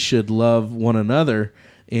that we should love one another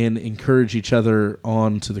and encourage each other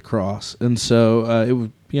on to the cross. And so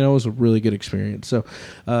it was a really good experience. So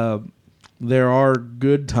there are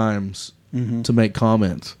good times to make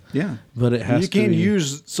comments. Yeah. But it has you can to be,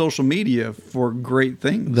 use social media for great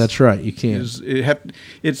things. That's right, you can.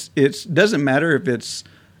 It doesn't matter if it's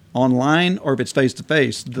online or if it's face to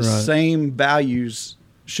face. The same values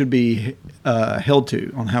should be held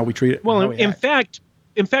to on how we treat it. Well, in fact,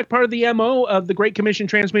 part of the MO of the Great Commission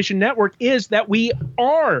Transmission Network is that we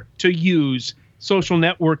are to use social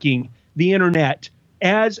networking, the internet,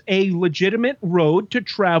 as a legitimate road to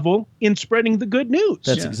travel in spreading the good news.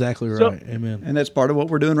 That's exactly right. So- Amen. and that's part of what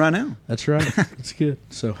we're doing right now. That's right. That's good.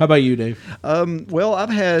 So how about you, Dave? Well, I've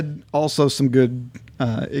had also some good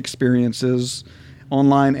experiences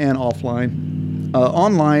online and offline.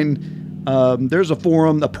 Online, there's a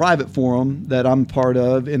private forum that I'm part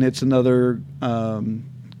of, and it's another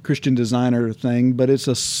Christian designer thing, but it's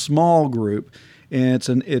a small group, and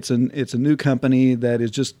it's a new company that is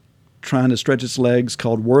just trying to stretch its legs,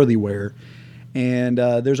 called Worthyware, and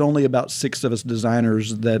there's only about 6 of us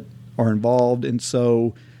designers that are involved, and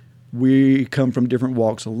so we come from different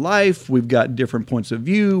walks of life. We've got different points of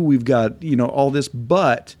view. We've got all this,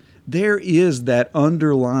 but there is that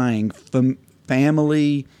underlying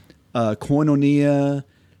family, koinonia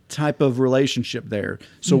type of relationship there.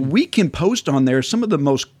 So we can post on there some of the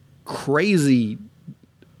most crazy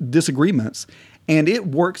disagreements, and it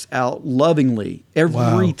works out lovingly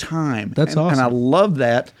every time. That's awesome. And I love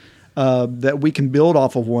that, that we can build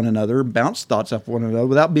off of one another, bounce thoughts off one another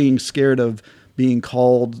without being scared of being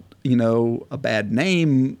called, a bad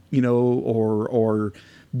name, or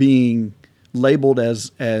being labeled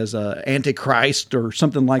as antichrist or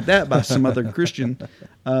something like that by some other Christian.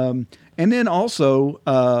 And then also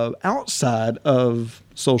outside of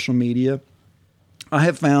social media, I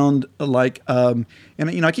have found and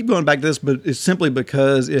I keep going back to this, but it's simply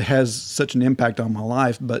because it has such an impact on my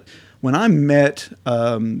life. But when I met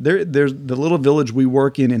there's the little village we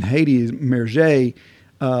work in Haiti, Merge,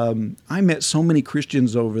 I met so many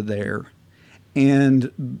Christians over there,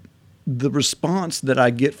 and the response that I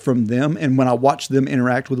get from them, and when I watch them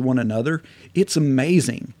interact with one another, it's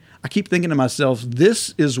amazing. I keep thinking to myself,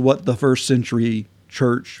 this is what the first century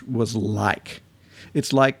church was like.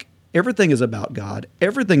 It's like everything is about God.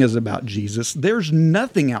 Everything is about Jesus. There's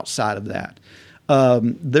nothing outside of that.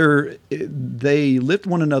 They lift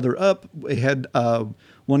one another up. We had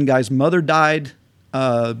one guy's mother died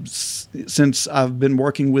since I've been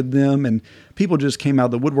working with them, and people just came out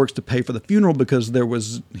of the woodworks to pay for the funeral because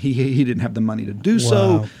he didn't have the money to do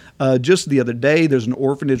so. Just the other day, there's an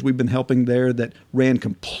orphanage we've been helping there that ran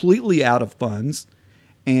completely out of funds,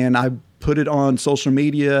 and I put it on social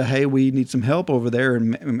media. Hey, we need some help over there,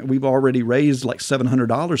 and we've already raised like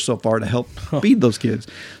 $700 so far to help feed those kids.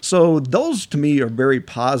 So those to me are very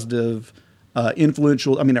positive,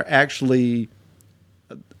 influential. I mean, they're actually.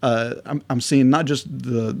 I'm seeing not just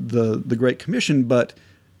the Great Commission, but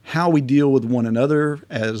how we deal with one another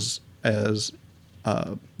as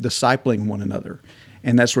discipling one another,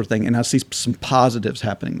 and that sort of thing. And I see some positives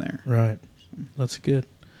happening there. Right. That's good.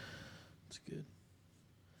 That's good.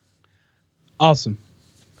 Awesome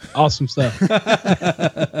stuff.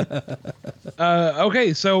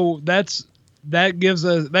 Okay, so that gives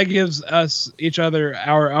us each other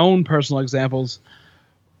our own personal examples.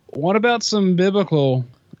 What about some biblical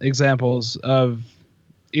examples of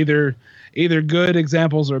either good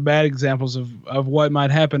examples or bad examples of what might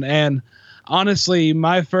happen? And honestly,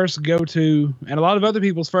 my first go-to, and a lot of other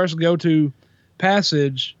people's first go-to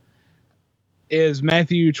passage is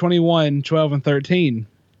Matthew 21:12 and 13.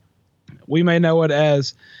 We may know it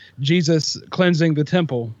as Jesus cleansing the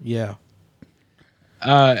temple. Yeah.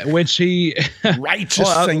 Which he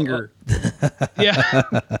righteous singer. Yeah.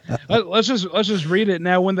 Let's just read it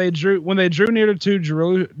now. When they drew near to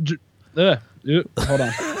Jerusalem. Hold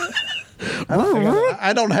on.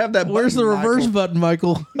 I don't have that. Where's the reverse button,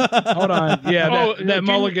 Michael? Hold on. Yeah, that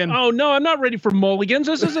mulligan. Oh no, I'm not ready for mulligans.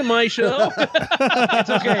 This isn't my show.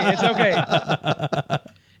 It's okay.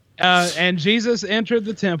 And Jesus entered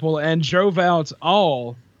the temple and drove out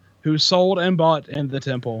all who sold and bought in the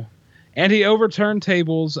temple. And he overturned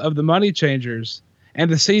tables of the money changers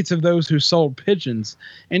and the seats of those who sold pigeons.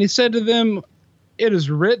 And he said to them, "It is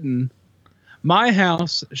written, my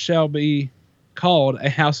house shall be called a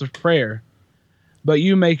house of prayer, but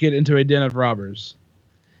you make it into a den of robbers."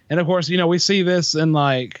 And of course, we see this in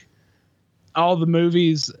like all the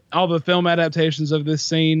movies, all the film adaptations of this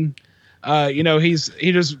scene. He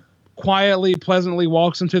just quietly, pleasantly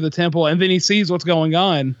walks into the temple, and then he sees what's going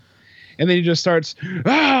on. And then he just starts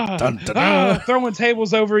throwing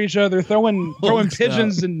tables over each other, throwing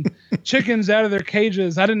pigeons and chickens out of their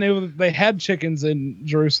cages. I didn't know that they had chickens in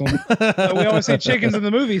Jerusalem. We always see chickens in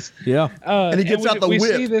the movies. Yeah. And he gets out the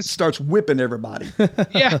whip, starts whipping everybody.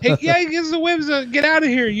 Yeah, he gets the whips. Get out of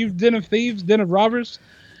here, you den of thieves, den of robbers.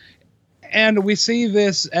 And we see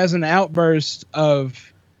this as an outburst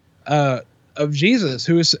of Jesus,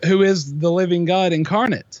 who is the living God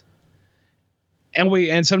incarnate.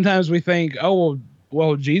 And sometimes we think, oh,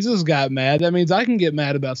 well, Jesus got mad. That means I can get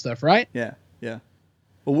mad about stuff, right? Yeah.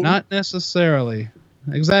 Well, not necessarily.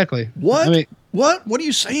 Exactly. What? I mean, what are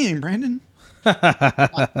you saying, Brandon?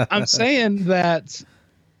 I'm saying that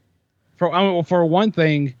for one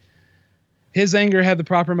thing, his anger had the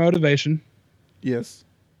proper motivation. Yes.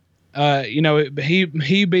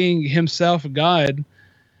 He being himself God,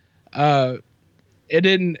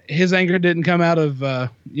 his anger didn't come out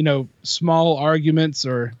of small arguments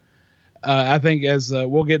or I think, as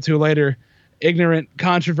we'll get to later, ignorant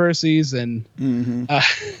controversies and it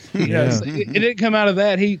didn't come out of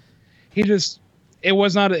that. It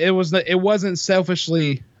wasn't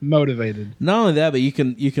selfishly motivated. Not only that, but you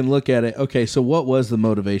can look at it. Okay, so what was the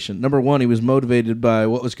motivation? Number one, he was motivated by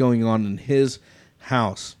what was going on in his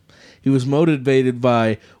house. He was motivated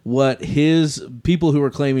by what his people who were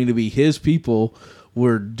claiming to be his people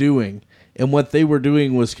were doing. And what they were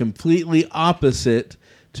doing was completely opposite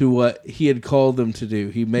to what he had called them to do.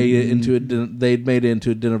 He made it into they'd made it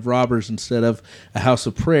into a den of robbers instead of a house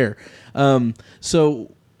of prayer.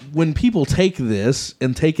 So when people take this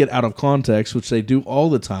and take it out of context, which they do all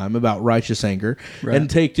the time about righteous anger, and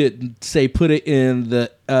take it, say, put it in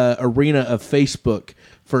the arena of Facebook,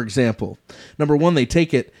 for example. Number one, they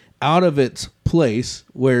take it out of its place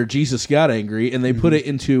where Jesus got angry, and they put it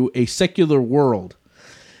into a secular world.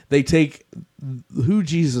 They take who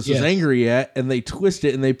Jesus is angry at, and they twist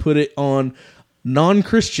it, and they put it on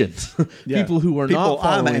non-Christians, people who are not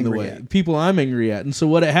following the way, people I'm angry at. And so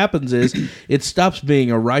what happens is it stops being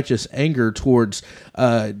a righteous anger towards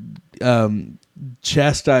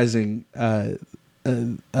chastising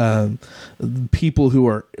people who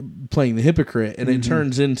are playing the hypocrite, and it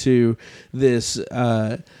turns into this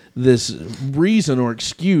this reason or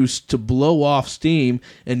excuse to blow off steam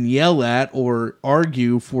and yell at or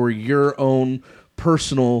argue for your own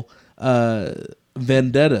personal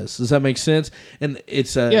vendettas. Does that make sense? And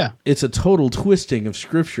it's a total twisting of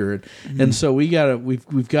Scripture, and so we've got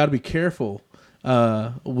to be careful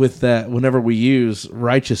with that whenever we use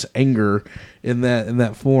righteous anger in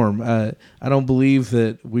that form. I don't believe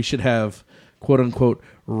that we should have quote unquote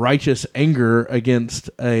righteous anger against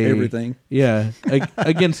everything.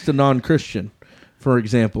 Against a non-Christian. For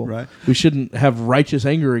example, right? We shouldn't have righteous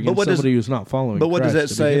anger against somebody who's not following. But what Christ does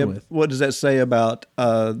that say? What does that say about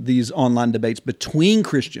these online debates between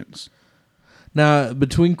Christians? Now,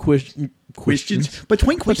 between Christians,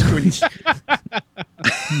 between Christians,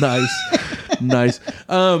 nice.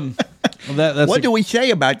 That's what do we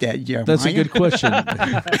say about that, Jeremiah? That's a good question.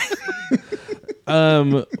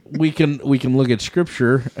 We can look at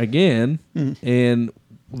Scripture again, and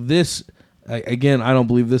this again. I don't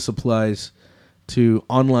believe this applies to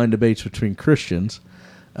online debates between Christians,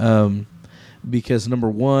 because number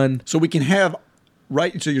one, so we can have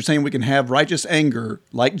So you're saying we can have righteous anger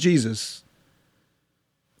like Jesus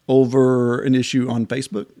over an issue on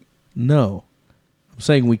Facebook? No, I'm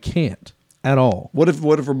saying we can't at all. What if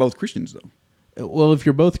we're both Christians though? Well, if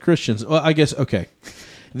you're both Christians, well, I guess okay.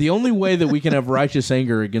 The only way that we can have righteous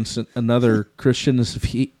anger against another Christian is if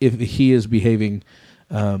he is behaving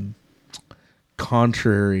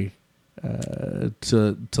contrary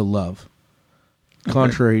to love,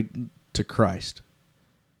 contrary to Christ.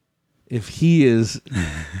 If he is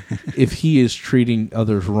treating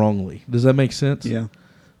others wrongly, does that make sense? Yeah,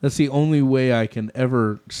 that's the only way I can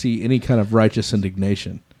ever see any kind of righteous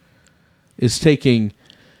indignation. Is taking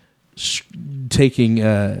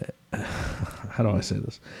how do I say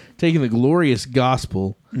this? Taking the glorious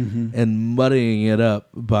gospel and muddying it up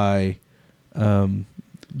by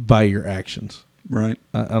your actions. Right.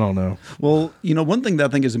 I don't know. Well, one thing that I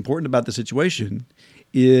think is important about the situation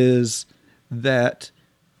is that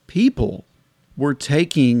people were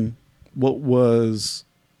taking what was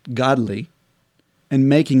godly and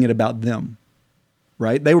making it about them.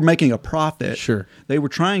 Right? They were making a profit. Sure. They were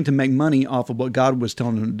trying to make money off of what God was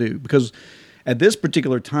telling them to do. Because at this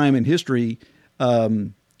particular time in history,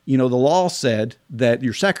 the law said that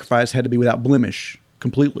your sacrifice had to be without blemish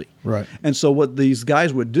completely. Right. And so what these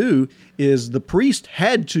guys would do is the priest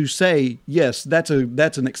had to say, yes, that's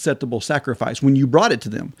an acceptable sacrifice when you brought it to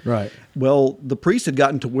them. Right. Well, the priest had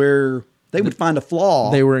gotten to where they would find a flaw.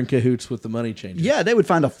 They were in cahoots with the money changers. Yeah, they would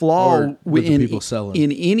find a flaw with the people selling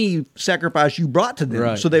in any sacrifice you brought to them.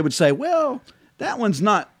 Right. So they would say, well, that one's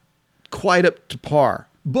not quite up to par,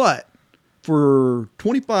 but for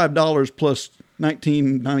 $25 plus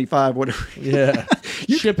 $19.95, whatever. Yeah,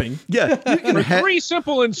 shipping. Yeah, you can for 3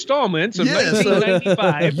 simple installments of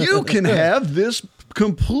 $19.95. You can have this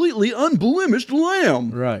completely unblemished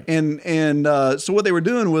lamb. Right. And so what they were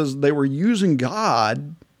doing was they were using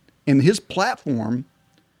God and His platform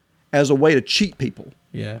as a way to cheat people.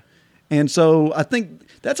 Yeah. And so I think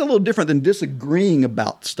that's a little different than disagreeing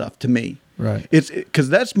about stuff to me. Right. It's because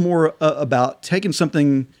that's more about taking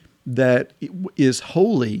something that is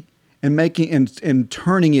holy and making and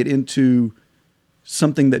turning it into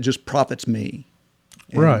something that just profits me.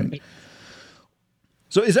 Right.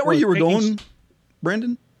 So is that where you were going,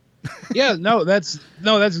 Brandon? Yeah, that's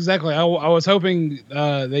exactly. I was hoping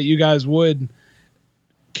that you guys would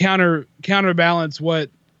counterbalance what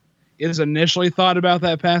is initially thought about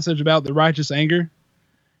that passage about the righteous anger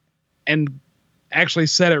and actually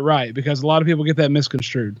set it right, because a lot of people get that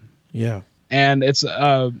misconstrued. Yeah. And it's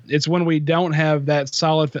when we don't have that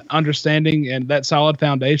solid understanding and that solid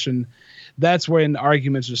foundation, that's when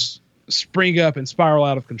arguments just spring up and spiral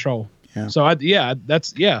out of control. Yeah. So yes,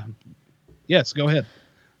 go ahead.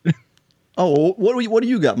 Oh, what do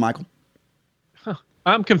you got, Michael?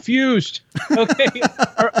 I'm confused. Okay.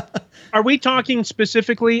 Are we talking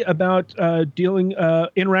specifically about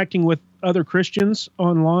interacting with other Christians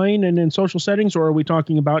online and in social settings, or are we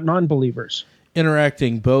talking about non-believers?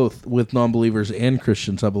 Interacting both with non-believers and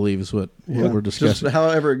Christians, I believe, is what we're discussing. Just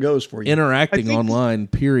however it goes for you. Interacting online,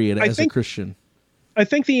 period, as a Christian. I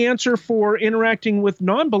think the answer for interacting with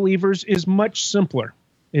non-believers is much simpler.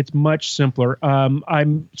 It's much simpler.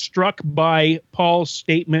 I'm struck by Paul's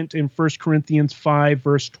statement in 1 Corinthians 5,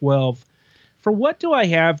 verse 12. For what do I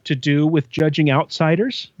have to do with judging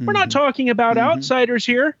outsiders? Mm-hmm. We're not talking about outsiders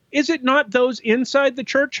here. Is it not those inside the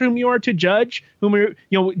church whom you are to judge? Whom are,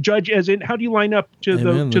 judge as in, how do you line up to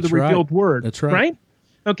the revealed word? That's right.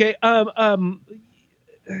 Okay.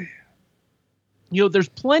 There's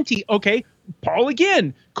plenty. Okay. Paul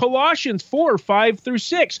again, Colossians 4, 5 through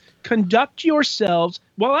 6. Conduct yourselves,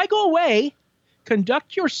 while I go away,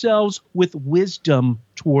 conduct yourselves with wisdom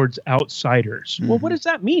towards outsiders. Well, what does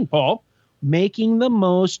that mean, Paul? Making the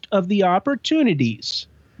most of the opportunities.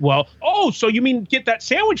 Well, so you mean get that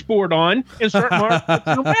sandwich board on and start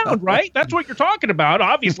marching around, right? That's what you're talking about,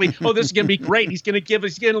 obviously. This is going to be great. He's going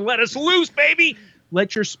to let us loose, baby.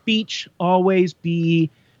 Let your speech always be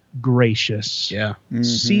gracious,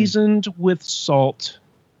 seasoned with salt,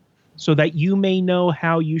 so that you may know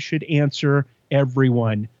how you should answer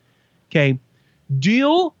everyone. Okay.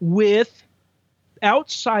 Deal with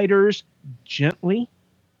outsiders gently.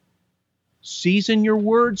 Season your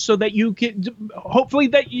words so that you can, hopefully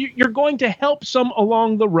that you're going to help some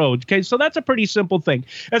along the road. Okay, so that's a pretty simple thing,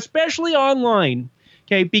 especially online.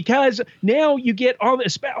 Okay, because now you get all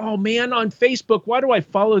this. Oh man, on Facebook, why do I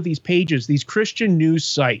follow these pages, these Christian news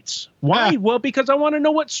sites? Why? Well, because I want to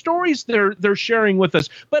know what stories they're sharing with us.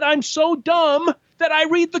 But I'm so dumb that I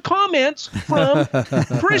read the comments from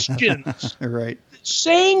Christians. Right.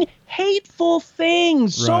 Saying hateful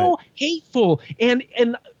things, so hateful. And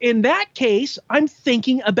in that case, I'm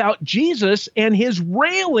thinking about Jesus and his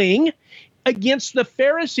railing against the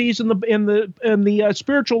Pharisees and the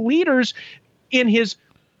spiritual leaders in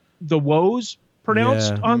the woes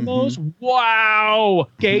pronounced on those. Wow.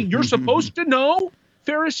 Okay, you're supposed to know,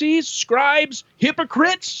 Pharisees, scribes,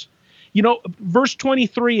 hypocrites. Verse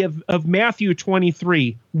 23 of Matthew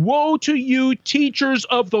 23. Woe to you, teachers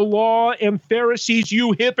of the law and Pharisees,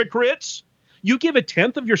 you hypocrites! You give a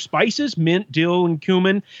tenth of your spices, mint, dill, and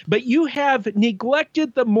cumin, but you have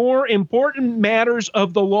neglected the more important matters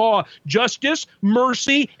of the law: justice,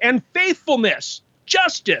 mercy, and faithfulness.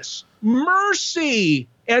 Justice, mercy,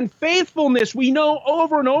 and faithfulness. We know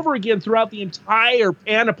over and over again throughout the entire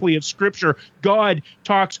panoply of Scripture, God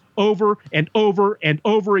talks over and over and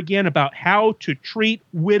over again about how to treat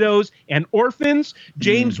widows and orphans.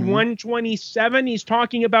 James 1:27, he's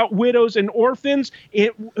talking about widows and orphans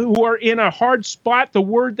who are in a hard spot. The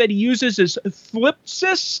word that he uses is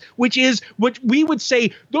thlipsis, which is what we would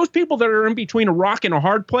say, those people that are in between a rock and a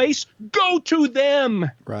hard place, go to them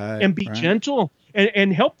and be gentle.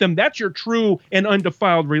 And help them. That's your true and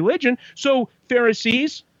undefiled religion. So,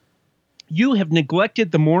 Pharisees, you have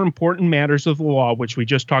neglected the more important matters of the law, which we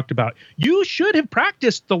just talked about. You should have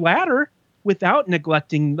practiced the latter without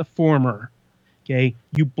neglecting the former. Okay?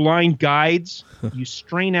 You blind guides, you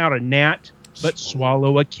strain out a gnat, but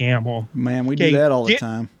swallow a camel. Man, we do that all the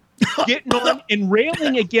time. Getting on and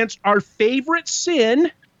railing against our favorite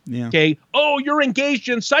sin. Yeah. Okay. Oh, you're engaged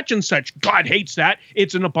in such and such. God hates that.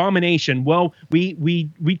 It's an abomination. Well, we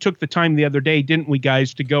took the time the other day, didn't we,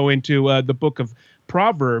 guys, to go into the book of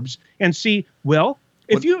Proverbs and see. Well,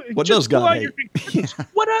 what does God hate?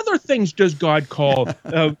 What other things does God call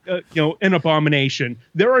an abomination?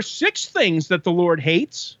 There are 6 things that the Lord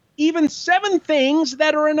hates. Even 7 things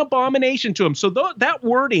that are an abomination to him. So that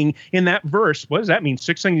wording in that verse, what does that mean?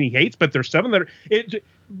 6 things he hates, but there's 7 that are.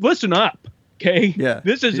 Listen up. Okay. Yeah.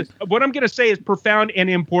 This is what I'm going to say is profound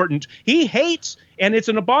and important. He hates, and it's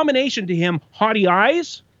an abomination to him, haughty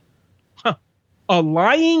eyes, a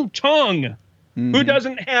lying tongue. Who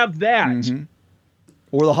doesn't have that?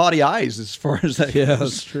 Or the haughty eyes, as far as that goes.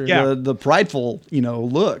 That's true. The prideful,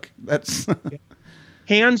 look. That's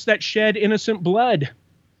hands that shed innocent blood,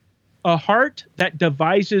 a heart that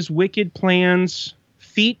devises wicked plans,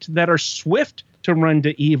 feet that are swift to run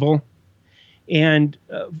to evil. And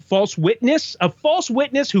a false witness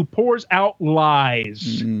who pours out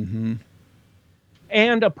lies. And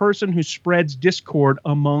a person who spreads discord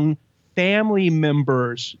among family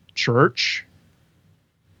members. Church.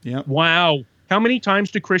 Yeah. Wow. How many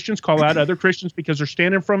times do Christians call out other Christians because they're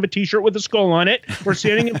standing in front of a T-shirt with a skull on it, or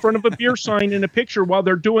standing in front of a beer sign in a picture while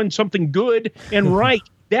they're doing something good and right?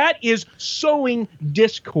 That is sowing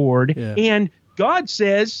discord. Yeah. And God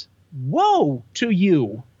says, woe to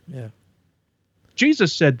you. Yeah.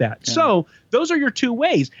 Jesus said that. Yeah. So those are your two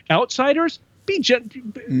ways. Outsiders, be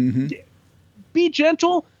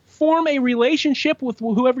gentle, form a relationship with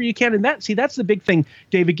whoever you can. And that's the big thing,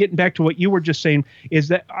 David, getting back to what you were just saying, is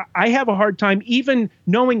that I have a hard time even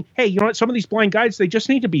knowing, hey, you know what, some of these blind guides, they just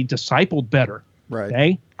need to be discipled better. Right.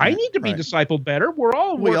 Okay? I need to be discipled better. We're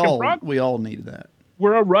all we all need that.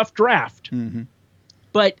 We're a rough draft. Mm-hmm.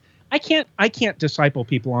 But I can't disciple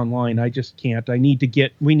people online. I just can't. we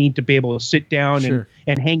need to be able to sit down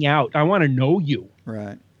and hang out. I want to know you.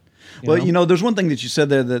 Right. Well, there's one thing that you said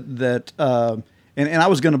there that and I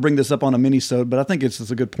was going to bring this up on a mini-sode, but I think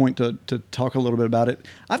it's a good point to talk a little bit about it.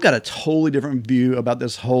 I've got a totally different view about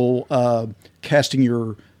this whole casting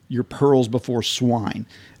your pearls before swine.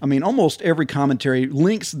 I mean, almost every commentary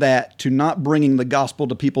links that to not bringing the gospel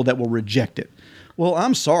to people that will reject it. Well,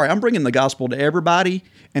 I'm sorry. I'm bringing the gospel to everybody,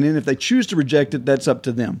 and then if they choose to reject it, that's up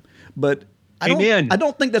to them. But I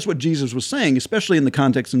don't think that's what Jesus was saying, especially in the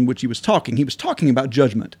context in which he was talking. He was talking about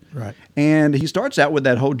judgment. Right. And he starts out with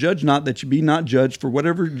that whole judge not, that you be not judged, for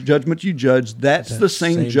whatever judgment you judge, that's the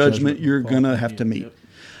same judgment you're going to have to meet. Yep.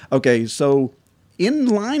 Okay, so in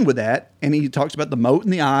line with that, and he talks about the mote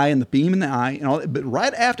in the eye and the beam in the eye, and all that, but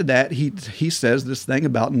right after that, he says this thing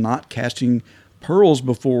about not casting pearls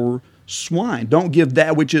before swine. Don't give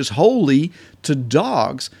that which is holy to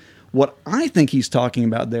dogs. What I think he's talking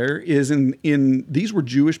about there is in these were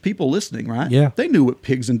Jewish people listening, right? Yeah. They knew what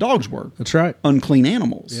pigs and dogs were. That's right. Unclean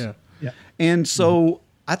animals. Yeah. Yeah. And so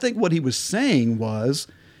I think what he was saying was,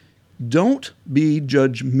 don't be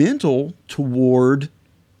judgmental toward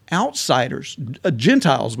outsiders,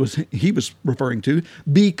 Gentiles he was referring to,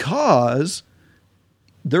 because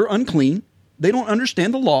they're unclean. They don't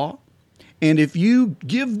understand the law. And if you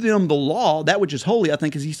give them the law, that which is holy, I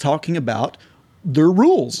think is he's talking about their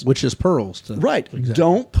rules. Which is pearls. Right. Exactly.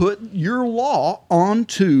 Don't put your law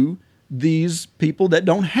onto these people that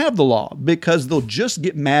don't have the law, because they'll just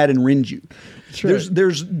get mad and rend you. Right.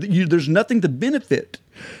 There's nothing to benefit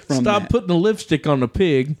from Stop that. putting the lipstick on the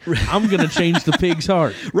pig. I'm going to change the pig's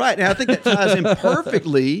heart. Right. And I think that ties in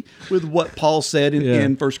perfectly with what Paul said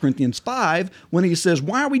in 1 Corinthians 5 when he says,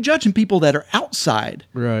 why are we judging people that are outside?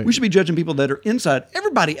 Right. We should be judging people that are inside.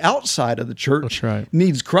 Everybody outside of the church That's right.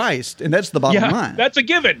 needs Christ, and that's the bottom line. That's a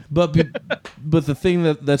given. But the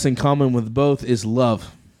thing that's in common with both is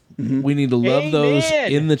love. Mm-hmm. We need to love those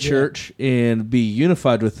in the church and be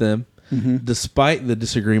unified with them. Mm-hmm. Despite the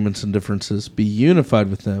disagreements and differences, be unified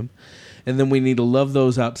with them. And then we need to love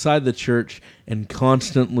those outside the church and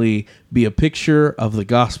constantly be a picture of the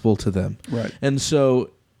gospel to them. Right. And so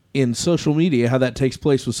in social media, how that takes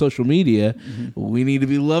place with social media, we need to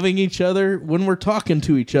be loving each other when we're talking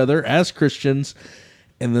to each other as Christians,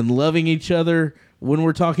 and then loving each other when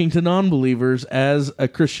we're talking to non-believers as a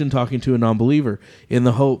Christian talking to a non-believer, in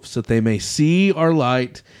the hopes that they may see our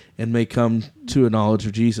light and may come to a knowledge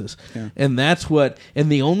of Jesus. Yeah. And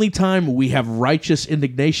the only time we have righteous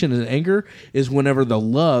indignation and anger is whenever the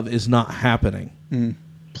love is not happening. Mm.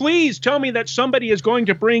 Please tell me that somebody is going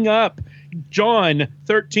to bring up John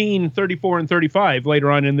 13, 34, and 35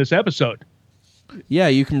 later on in this episode. Yeah,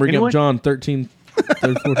 you can bring up John 13,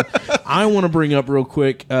 34. I want to bring up real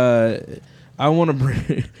quick, hold on. I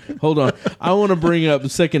want to bring up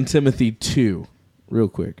 2 Timothy 2 real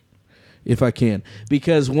quick, if I can,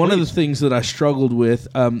 because one of the things that I struggled with,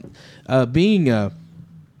 so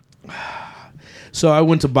I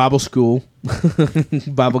went to Bible school,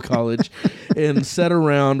 Bible college, and sat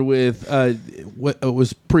around with what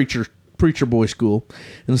was preacher boy school,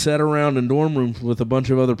 and sat around in dorm rooms with a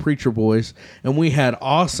bunch of other preacher boys, and we had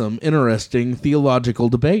awesome, interesting theological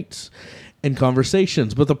debates and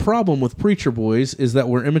conversations. But the problem with preacher boys is that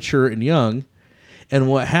we're immature and young. And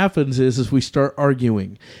what happens is we start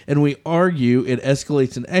arguing. And we argue, it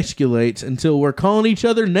escalates and escalates until we're calling each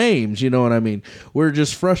other names, you know what I mean? We're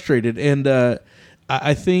just frustrated. And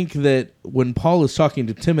I think that when Paul is talking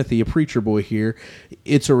to Timothy, a preacher boy here,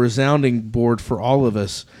 it's a resounding board for all of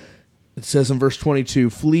us. It says in verse 22,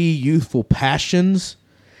 flee youthful passions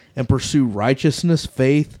and pursue righteousness,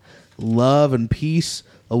 faith, love, and peace,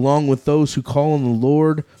 along with those who call on the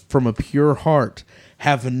Lord from a pure heart.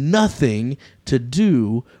 Have nothing to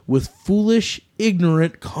do with foolish,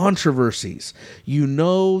 ignorant controversies. You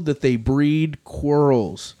know that they breed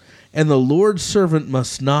quarrels. And the Lord's servant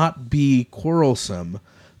must not be quarrelsome,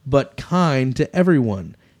 but kind to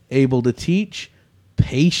everyone, able to teach,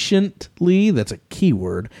 patiently, that's a key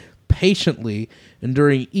word, patiently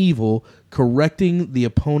enduring evil, correcting the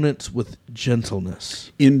opponents with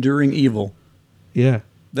gentleness. Enduring evil. Yeah.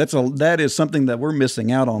 That is something that we're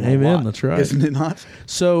missing out on. Amen, a lot, that's right. isn't it not?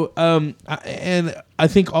 So, and I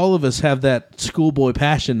think all of us have that schoolboy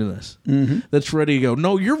passion in us that's ready to go,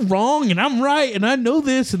 no, you're wrong, and I'm right, and I know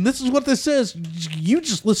this, and this is what this says. You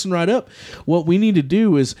just listen right up. What we need to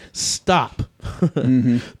do is stop.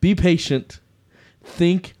 Be patient.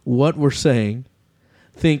 Think what we're saying.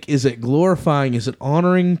 Think, is it glorifying? Is it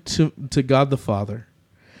honoring to God the Father?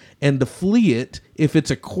 And to flee it if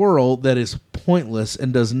it's a quarrel that is pointless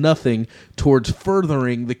and does nothing towards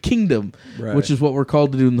furthering the kingdom, Right. which is what we're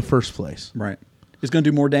called to do in the first place. Right. It's going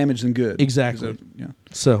to do more damage than good. Exactly. Yeah.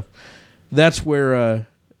 So that's where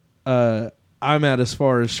I'm at as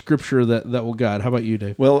far as scripture that will guide. How about you,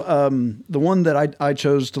 Dave? Well, the one that I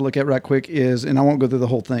chose to look at right quick is, and I won't go through the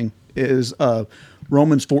whole thing, is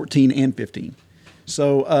Romans 14 and 15.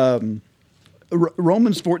 So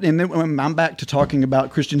Romans 14, and then I'm back to talking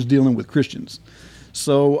about Christians dealing with Christians.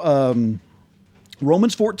 So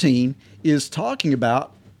Romans 14 is talking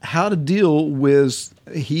about how to deal with,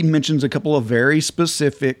 he mentions a couple of very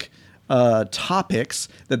specific topics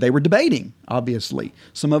that they were debating, obviously.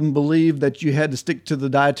 Some of them believed that you had to stick to the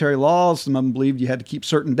dietary laws. Some of them believed you had to keep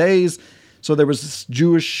certain days. So there was this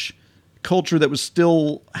Jewish culture that was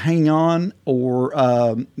still hanging on,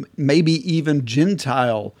 or maybe even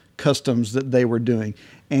Gentile customs that they were doing.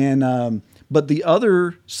 And but the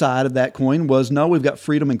other side of that coin was, no, we've got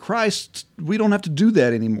freedom in Christ. We don't have to do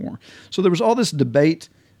that anymore. So there was all this debate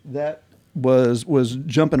that was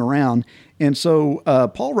jumping around. And so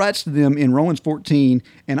Paul writes to them in Romans 14,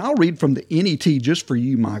 and I'll read from the NET just for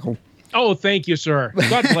you, Michael. Oh, thank you, sir.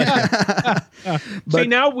 God bless you. See,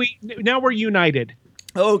 now we're united.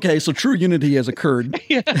 Okay, so true unity has occurred.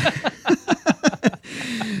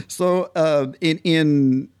 So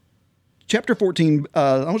in chapter 14,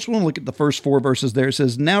 I just want to look at the first 4 verses there. It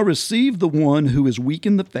says, now receive the one who is weak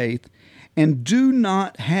in the faith, and do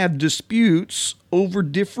not have disputes over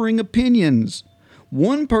differing opinions.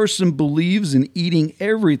 One person believes in eating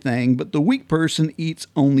everything, but the weak person eats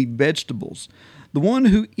only vegetables. The one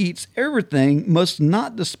who eats everything must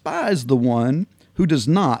not despise the one who does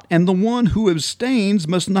not, and the one who abstains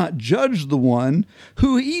must not judge the one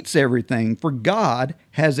who eats everything, for God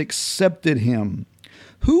has accepted him.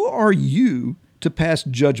 Who are you to pass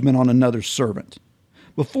judgment on another servant?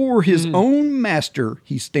 Before his own master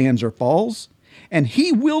he stands or falls, and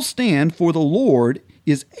he will stand, for the Lord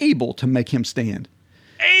is able to make him stand.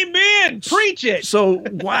 Amen. Preach it. So,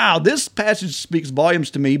 wow, this passage speaks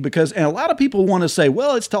volumes to me because, and a lot of people want to say,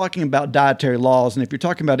 well, it's talking about dietary laws, and if you're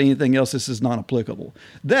talking about anything else, this is not applicable.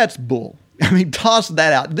 That's bull. I mean, toss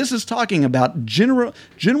that out. This is talking about general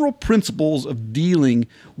principles of dealing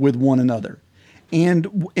with one another.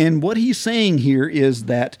 And what he's saying here is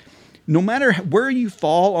that no matter where you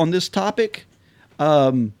fall on this topic,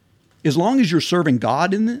 as long as you're serving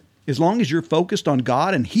God in it, as long as you're focused on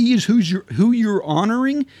God and He is who you're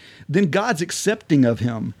honoring, then God's accepting of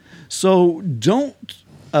Him. So don't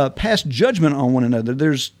pass judgment on one another.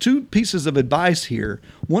 There's 2 pieces of advice here.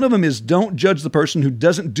 One of them is don't judge the person who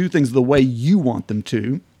doesn't do things the way you want them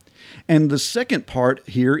to. And the second part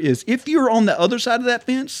here is if you're on the other side of that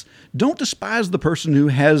fence, don't despise the person who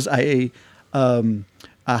has a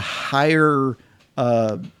higher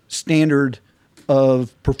standard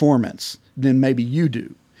of performance than maybe you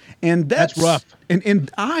do. And that's rough.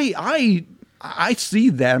 And I see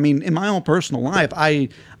that. I mean, in my own personal life, I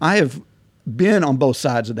have been on both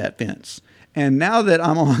sides of that fence. And now that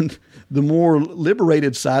I'm on the more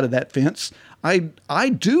liberated side of that fence, I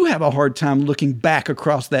do have a hard time looking back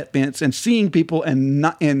across that fence and seeing people and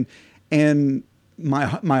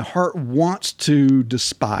my heart wants to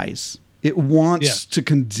despise. It wants to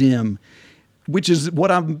condemn, which is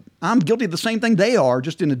what I'm guilty of the same thing they are,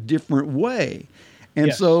 just in a different way.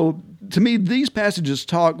 And so to me, these passages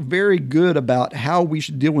talk very good about how we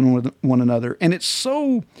should deal with one another. And it's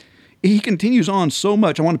so, he continues on so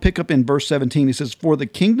much. I want to pick up in verse 17. He says, for the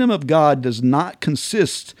kingdom of God does not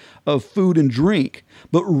consist of food and drink,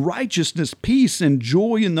 but righteousness, peace, and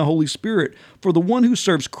joy in the Holy Spirit. For the one who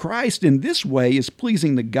serves Christ in this way is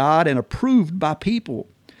pleasing to God and approved by people.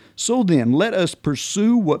 So then, let us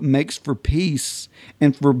pursue what makes for peace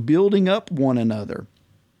and for building up one another.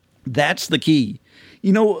 That's the key.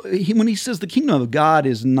 You know, when he says the kingdom of God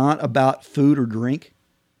is not about food or drink,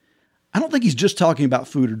 I don't think he's just talking about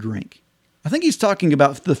food or drink. I think he's talking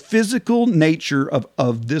about the physical nature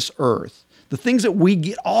of this earth, the things that we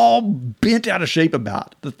get all bent out of shape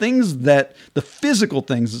about, the physical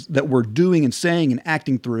things that we're doing and saying and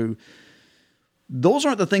acting through. Those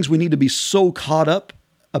aren't the things we need to be so caught up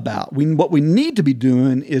about. What we need to be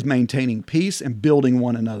doing is maintaining peace and building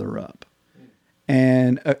one another up.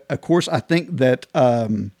 And of course, I think that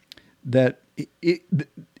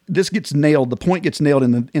this gets nailed. The point gets nailed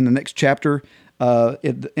in the next chapter.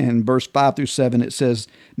 In verse 5-7, it says,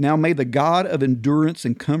 "Now may the God of endurance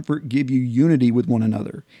and comfort give you unity with one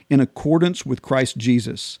another in accordance with Christ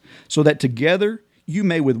Jesus, so that together you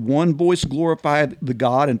may with one voice glorify the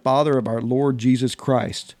God and Father of our Lord Jesus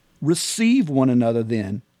Christ. Receive one another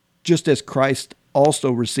then, just as Christ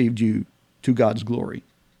also received you to God's glory."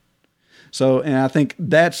 So, and I think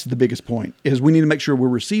that's the biggest point, is we need to make sure we're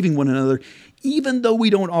receiving one another, even though we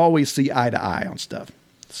don't always see eye to eye on stuff.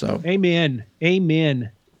 So, Amen. Amen.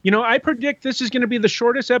 You know, I predict this is going to be the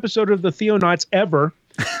shortest episode of the Theonauts ever.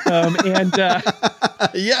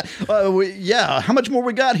 yeah. How much more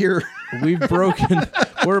we got here? We've broken.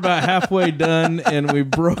 We're about halfway done, and we've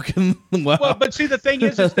broken. Wow. Well, but see, the thing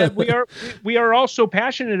is that we are all so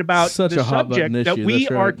passionate about Such the a hot subject button that issue, we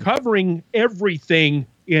that's are right. covering everything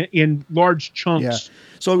in large chunks. Yeah.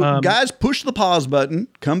 So, guys, push the pause button.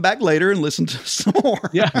 Come back later and listen to some more.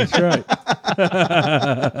 Yeah. That's right.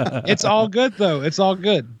 It's all good though. It's all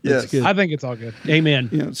good. Yes. good. I think it's all good. Amen.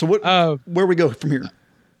 Yeah. So, where we go from here?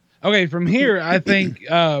 Okay, from here, I think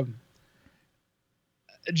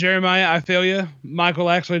Jeremiah, I feel you. Michael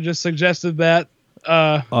actually just suggested that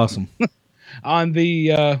Awesome. on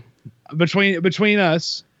the between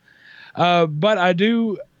us, but I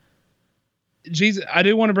do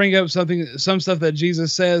want to bring up some stuff that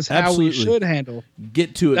Jesus says how Absolutely. we should handle.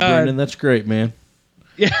 Get to it, Brendan. That's great, man.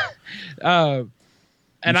 Yeah, and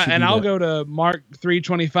You should do I'll that. go to Mark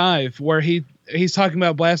 3:25 where he's talking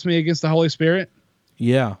about blasphemy against the Holy Spirit.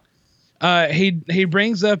 Yeah. He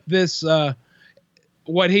brings up this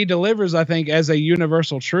what he delivers, I think, as a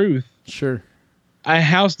universal truth. Sure. A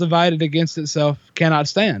house divided against itself cannot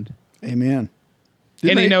stand. Amen.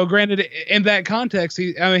 And granted, in that context,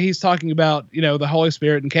 he's talking about the Holy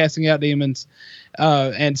Spirit and casting out demons,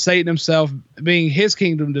 and Satan himself being his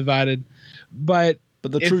kingdom divided. But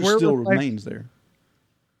the if truth we're still reflect- remains there.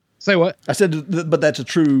 Say what? I said, but that's a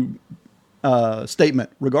true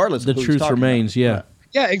statement, regardless. The of who he's truth talking remains. about. Yeah.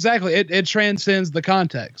 Yeah, exactly. It transcends the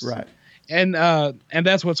context. Right. And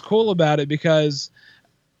that's what's cool about it, because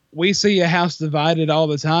we see a house divided all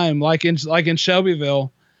the time. Like in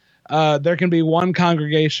Shelbyville, there can be one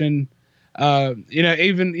congregation.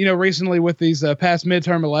 Even recently with these past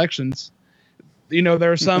midterm elections,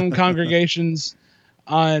 there are some congregations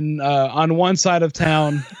on one side of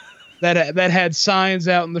town that had signs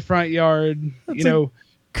out in the front yard.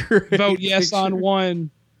 Great Vote yes picture. on one.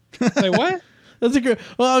 Say what? That's a great.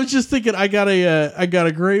 Well, I was just thinking, I got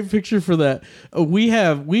a great picture for that. We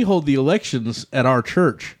hold the elections at our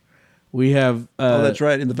church. We have. That's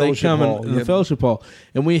right, in the they fellowship come hall. in the Yep. fellowship hall,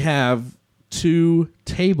 and we have 2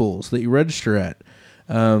 tables that you register at.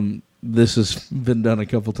 This has been done a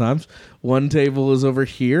couple times. One table is over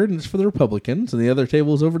here, and it's for the Republicans, and the other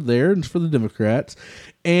table is over there, and it's for the Democrats.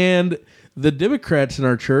 And the Democrats in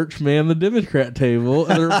our church man the Democrat table,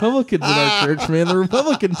 and the Republicans in our church man the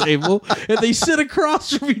Republican table, and they sit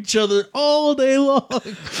across from each other all day long.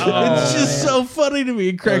 It's just so funny to me.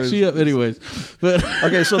 It cracks me up, anyways. But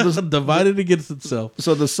Okay, so this divided against itself.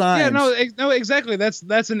 So the signs. Yeah, no, exactly.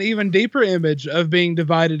 That's an even deeper image of being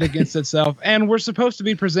divided against itself, and we're supposed to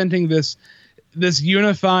be presenting this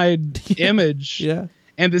unified image, Yeah.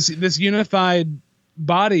 and this unified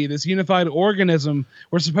body, this unified organism.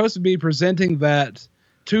 We're supposed to be presenting that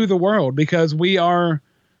to the world, because we are,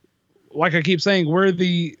 like I keep saying, we're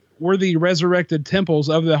the resurrected temples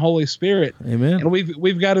of the Holy Spirit. Amen. And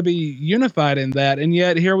we've got to be unified in that, and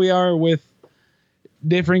yet here we are with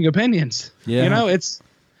differing opinions. Yeah. It's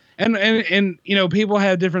and people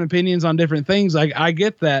have different opinions on different things. I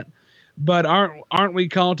get that, but aren't we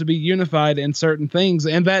called to be unified in certain things?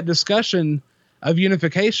 And that discussion of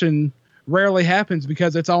unification rarely happens,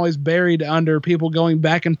 because it's always buried under people going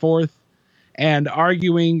back and forth and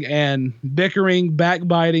arguing and bickering,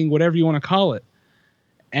 backbiting, whatever you want to call it.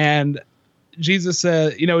 And Jesus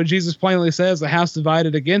said, Jesus plainly says, the house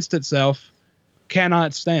divided against itself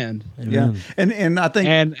cannot stand. Yeah, and I think,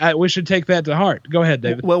 And we should take that to heart. Go ahead,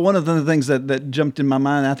 David. well, one of the things that jumped in my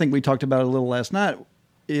mind, I think we talked about it a little last night,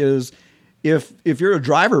 is if you're a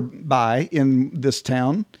driver by in this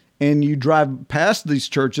town and you drive past these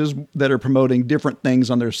churches that are promoting different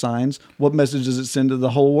things on their signs, what message does it send to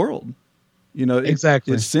the whole world?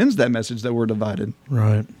 Exactly. It sends that message that we're divided.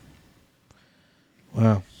 Right.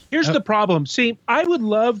 Wow. Here's the problem. See, I would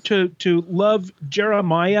love to love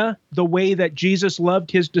Jeremiah the way that Jesus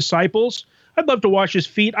loved his disciples, I'd love to wash his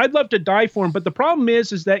feet. I'd love to die for him. But the problem is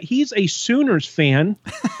that he's a Sooners fan,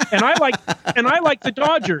 and I like the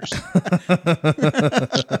Dodgers.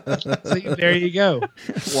 See, there you go.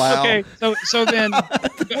 Wow. Okay, so then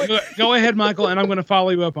go ahead, Michael, and I'm going to follow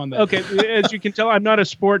you up on that. Okay, as you can tell, I'm not a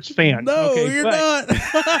sports fan. No, okay, you're but, not.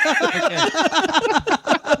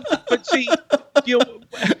 But see, you know,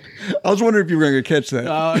 I was wondering if you were going to catch that.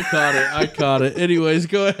 Oh, I caught it. Anyways,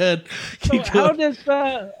 go ahead. Keep how going.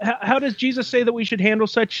 does Jesus say that we should handle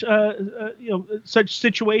such such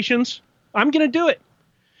situations? I'm going to do it.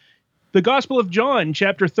 The Gospel of John,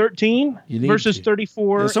 chapter 13, verses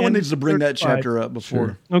 34. Yeah, someone and needs to bring 35. that chapter up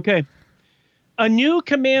before. Sure. Okay. A new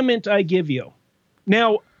commandment I give you.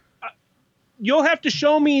 Now, you'll have to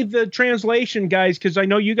show me the translation, guys, because I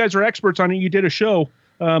know you guys are experts on it. You did a show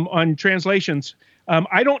on translations.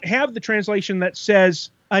 I don't have the translation that says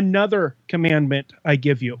another commandment I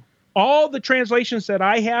give you. All the translations that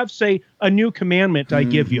I have say a new commandment I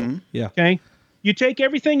give you. Yeah. Okay. You take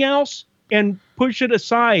everything else and push it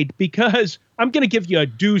aside because I'm going to give you a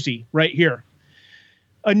doozy right here.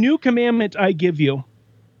 A new commandment I give you.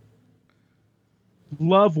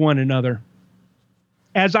 Love one another.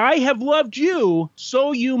 As I have loved you,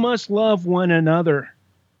 so you must love one another.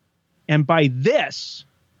 And by this,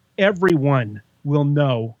 everyone will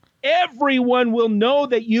know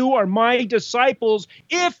that you are my disciples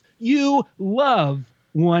if you love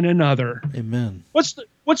one another. Amen. What's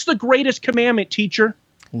the greatest commandment, teacher?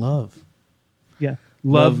 Love. Yeah.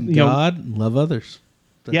 Love God, love others.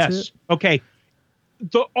 That's yes. it. Okay.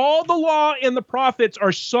 All the law and the prophets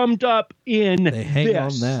are summed up in They hang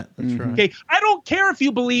this. on that. That's right. Okay, I don't care if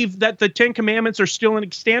you believe that the 10 Commandments are still in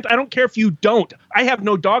extant. I don't care if you don't. I have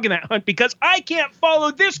no dog in that hunt because I can't follow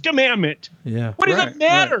this commandment. Yeah. What does Right, it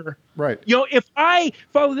matter? Right. You know, if I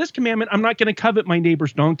follow this commandment, I'm not going to covet my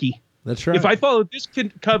neighbor's donkey. That's right. If I follow this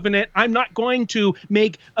covenant, I'm not going to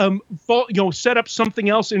make set up something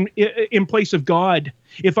else in place of God.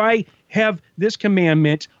 If I have this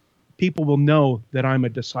commandment, people will know that I'm a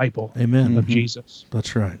disciple Amen. of Jesus.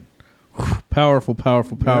 That's right. Powerful.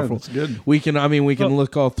 that's good. We can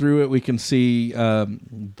look all through it. We can see.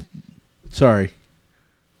 Sorry,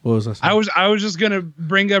 what was I saying? I was just gonna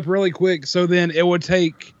bring up really quick. So then it would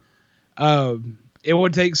take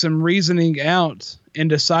some reasoning out and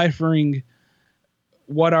deciphering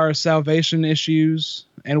what are salvation issues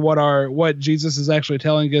and what Jesus is actually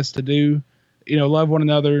telling us to do. You know, love one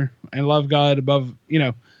another and love God above. You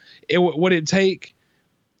know, would it take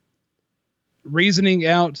reasoning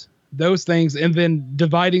out those things and then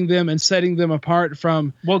dividing them and setting them apart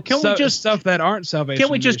from stuff that aren't salvation?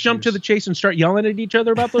 Can't we just jump to the chase and start yelling at each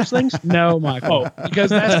other about those things? No, Michael,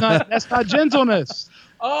 because that's not gentleness.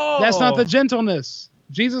 Oh, That's not the gentleness.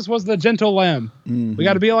 Jesus was the gentle lamb. Mm-hmm. We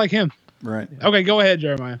got to be like him. Right. Okay, go ahead,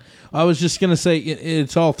 Jeremiah. I was just gonna say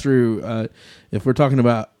it's all through. If we're talking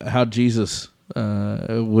about how Jesus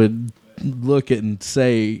would look at and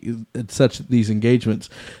say at such these engagements,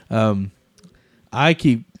 I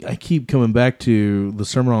keep coming back to the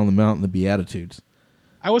Sermon on the Mount and the Beatitudes.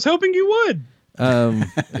 I was hoping you would.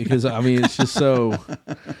 Because I mean it's just so.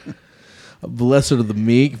 Blessed are the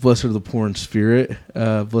meek, blessed are the poor in spirit,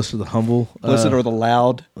 blessed are the humble, Blessed are the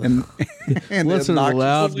loud and blessed are the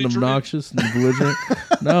loud and obnoxious and belligerent.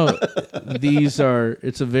 No,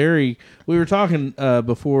 it's a very. We were talking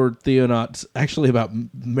before Theonauts actually about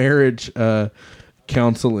marriage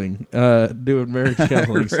counseling, doing marriage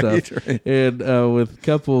counseling stuff, right. and with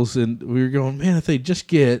couples, and we were going, man, if they just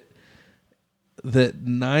get that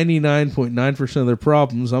 99.9% of their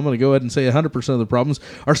problems, I'm going to go ahead and say 100% of the problems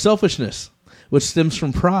are selfishness, which stems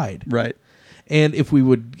from pride. Right. And if we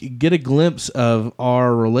would get a glimpse of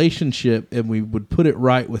our relationship and we would put it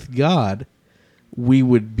right with God, we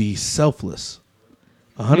would be selfless,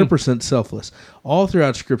 100% selfless. All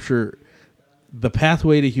throughout Scripture, the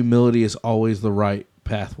pathway to humility is always the right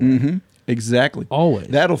pathway. Mm-hmm. Exactly. Always.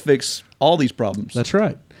 That'll fix all these problems. That's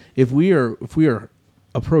right. If we are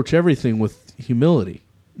approach everything with humility,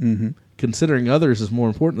 considering others is more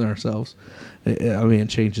important than ourselves, I mean, it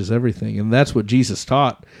changes everything. And that's what Jesus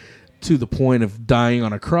taught to the point of dying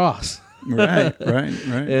on a cross. Right.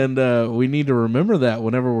 And we need to remember that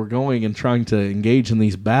whenever we're going and trying to engage in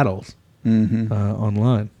these battles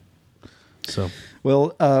online. So,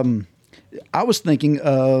 Well, I was thinking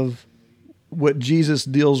of what Jesus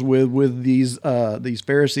deals with these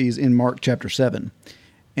Pharisees in Mark chapter 7.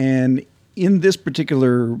 And in this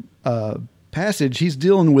particular passage, he's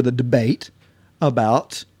dealing with a debate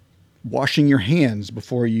about washing your hands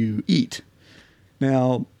before you eat.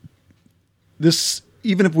 Now, this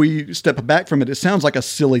even if we step back from it, it sounds like a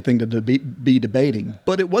silly thing to be debating,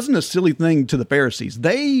 but it wasn't a silly thing to the Pharisees.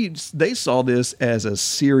 They saw this as a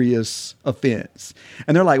serious offense.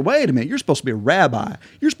 And they're like, wait a minute, you're supposed to be a rabbi.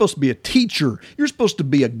 You're supposed to be a teacher. You're supposed to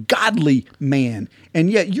be a godly man. And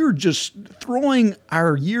yet you're just throwing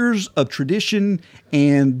our years of tradition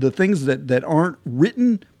and the things that aren't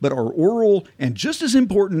written but are oral and just as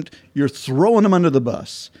important, you're throwing them under the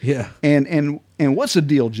bus. Yeah. And what's the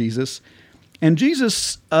deal, Jesus? And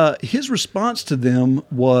Jesus, his response to them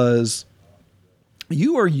was,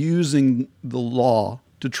 you are using the law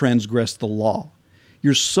to transgress the law.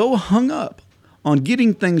 You're so hung up on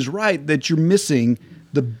getting things right that you're missing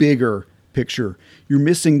the bigger picture. You're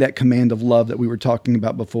missing that command of love that we were talking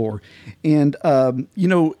about before. And,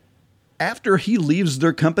 after he leaves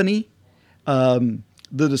their company, the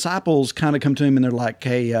disciples kind of come to him and they're like,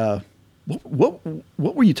 hey, what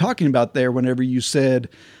were you talking about there whenever you said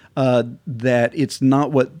that it's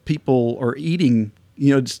not what people are eating,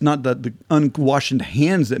 it's not the unwashed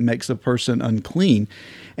hands that makes a person unclean.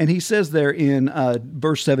 And he says there in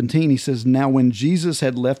verse 17, he says, now when Jesus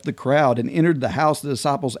had left the crowd and entered the house, the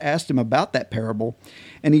disciples asked him about that parable.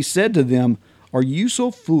 And he said to them, are you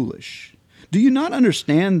so foolish? Do you not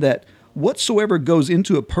understand that whatsoever goes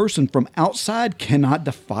into a person from outside cannot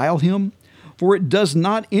defile him? For it does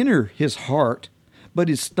not enter his heart, but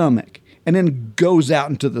his stomach, and then goes out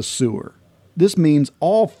into the sewer. This means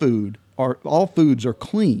all foods are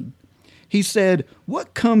clean. He said,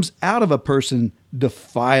 what comes out of a person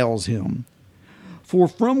defiles him. For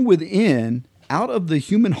from within, out of the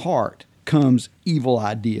human heart, comes evil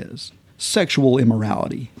ideas, sexual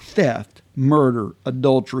immorality, theft, murder,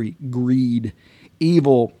 adultery, greed,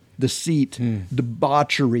 evil, deceit,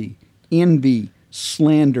 debauchery, envy,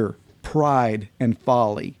 slander, pride, and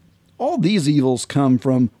folly. All these evils come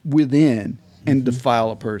from within and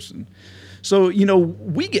defile a person. So,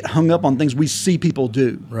 we get hung up on things we see people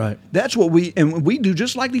do. Right. That's what we do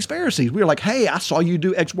just like these Pharisees. We're like, hey, I saw you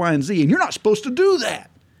do X, Y, and Z, and you're not supposed to do that.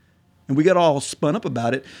 And we got all spun up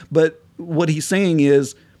about it. But what he's saying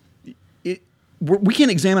is we can't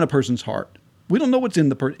examine a person's heart. We don't know what's in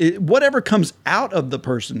the person. Whatever comes out of the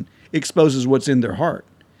person exposes what's in their heart.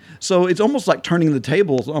 So it's almost like turning the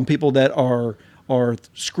tables on people that are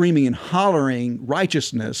screaming and hollering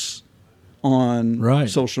righteousness on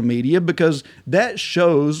social media, because that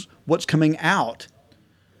shows what's coming out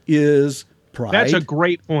is pride. That's a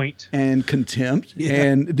great point. And contempt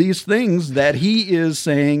and these things that he is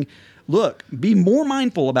saying, look, be more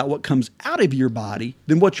mindful about what comes out of your body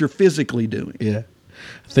than what you're physically doing. Yeah.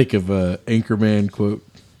 Think of Anchorman quote,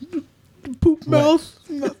 poop mouth,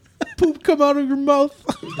 poop come out of your mouth.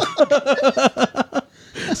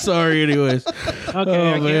 Sorry, anyways. Okay, I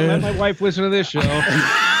can't let my wife listen to this show.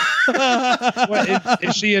 What,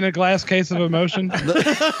 is she in a glass case of emotion?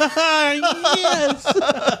 Yes.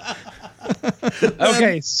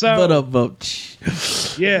 Okay, so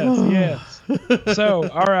yes. So,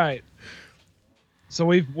 all right. So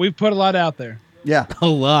we've put a lot out there. Yeah, a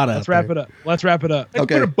lot. Let's wrap it up. Let's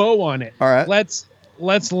Okay. put a bow on it. All right.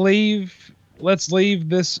 Let's leave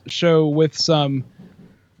this show with some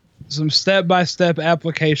step-by-step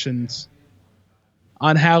applications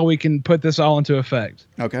on how we can put this all into effect.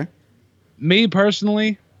 Okay. Me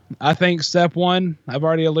personally, I think step one, I've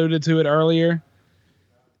already alluded to it earlier.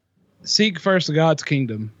 Seek first God's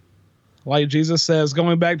kingdom. Like Jesus says,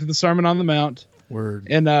 going back to the Sermon on the Mount. Word.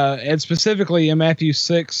 And specifically in Matthew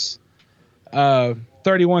 6,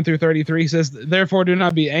 31 through 33, he says, therefore do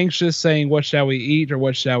not be anxious, saying, what shall we eat, or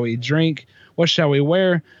what shall we drink? What shall we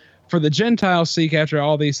wear? For the Gentiles seek after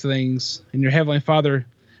all these things, and your heavenly Father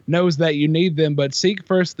knows that you need them, but seek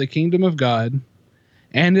first the kingdom of God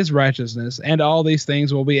and his righteousness, and all these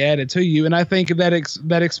things will be added to you. And I think that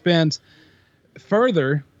expands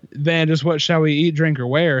further than just what shall we eat, drink, or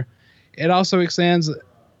wear. It also expands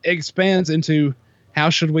into how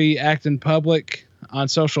should we act in public, on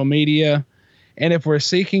social media, and if we're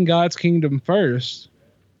seeking God's kingdom first,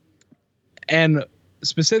 and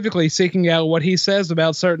specifically seeking out what he says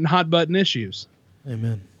about certain hot button issues.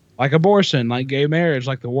 Amen. Like abortion, like gay marriage,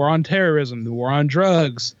 like the war on terrorism, the war on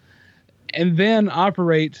drugs, and then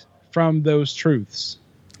operate from those truths.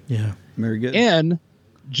 Yeah. Very good. In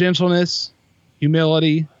gentleness,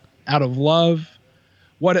 humility, out of love.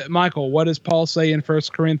 Michael, what does Paul say in 1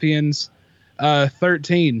 Corinthians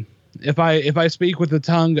 13? If I speak with the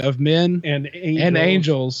tongue of men and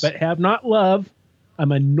angels, but have not love,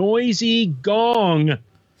 I'm a noisy gong.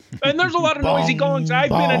 And there's a lot of noisy gongs. I've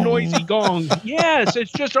been a noisy gong. Yes,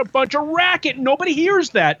 it's just a bunch of racket. Nobody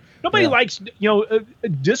hears that. Nobody likes,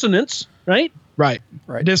 dissonance, right? Right.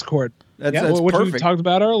 Right. Discord. That's what perfect. we talked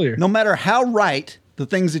about earlier. No matter how right the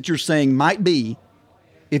things that you're saying might be,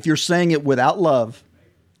 if you're saying it without love,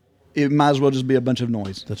 it might as well just be a bunch of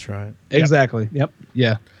noise. That's right. Exactly. Yep.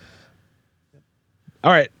 Yeah.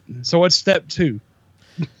 All right. So what's step 2?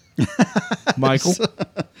 Michael,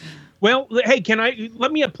 Well, hey,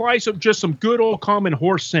 let me apply some good old common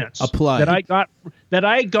horse sense Apply. that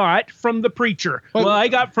I got from the preacher. Well, I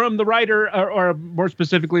got from the writer, or more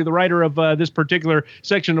specifically, the writer of this particular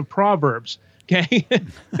section of Proverbs. Okay,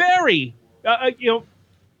 very,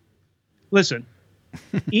 listen,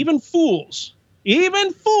 even fools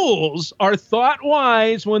are thought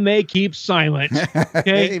wise when they keep silent.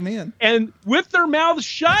 Okay? Amen. And with their mouths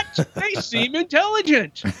shut, they seem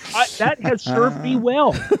intelligent. That has served me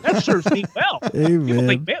well. That serves me well. Amen. People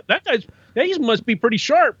think, man, he must be pretty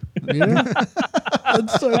sharp. Yeah.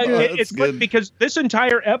 That's so good. It's good because this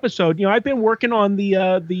entire episode, I've been working on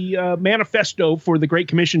the manifesto for the Great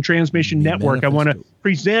Commission Transmission Network. I want to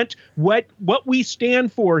present what we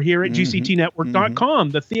stand for here at GCTnetwork.com,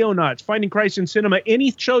 the Theonauts, Finding Christ in Cinema,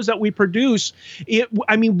 any shows that we produce.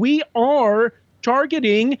 We are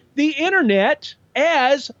targeting the internet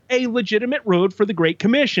as a legitimate road for the Great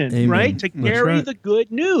Commission, Amen. right? To carry the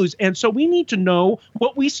good news. And so we need to know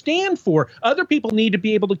what we stand for. Other people need to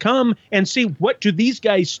be able to come and see, what do these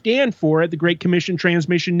guys stand for at the Great Commission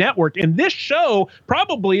Transmission Network? And this show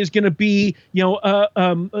probably is going to be,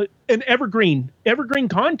 an evergreen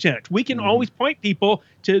content. We can always point people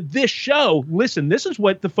to this show. Listen, this is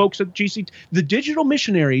what the folks at the digital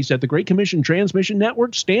missionaries at the Great Commission Transmission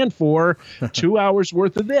Network stand for. 2 hours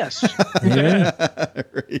worth of this. Yeah.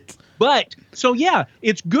 Right. But so, yeah,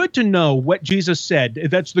 it's good to know what Jesus said.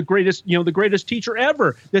 That's the greatest teacher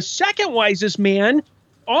ever. The second wisest man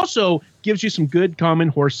also gives you some good common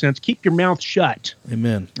horse sense. Keep your mouth shut.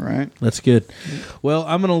 Amen. Right. That's good. Well,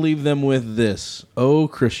 I'm going to leave them with this. Oh,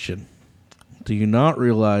 Christian, do you not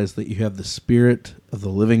realize that you have the Spirit of the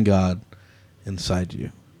living God inside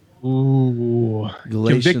you? Ooh.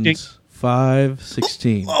 Galatians Convicting.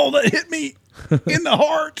 5:16. Oh, that hit me in the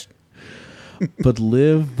heart. But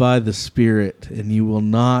live by the Spirit, and you will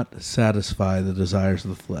not satisfy the desires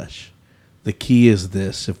of the flesh. The key is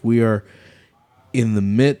this. If we are in the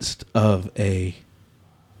midst of a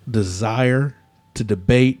desire to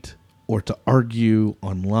debate or to argue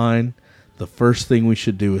online, the first thing we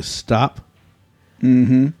should do is stop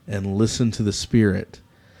and listen to the Spirit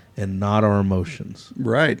and not our emotions.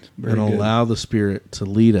 Right. Very And good. allow the Spirit to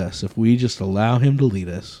lead us. If we just allow Him to lead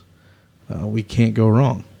us, we can't go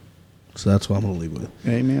wrong. So that's what I'm going to leave with.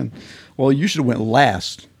 Amen. Well, you should have went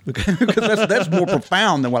last because that's more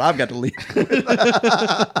profound than what I've got to leave.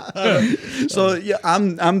 So yeah,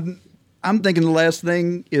 I'm thinking the last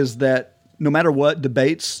thing is that no matter what,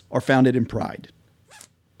 debates are founded in pride.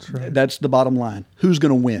 That's the bottom line. Who's going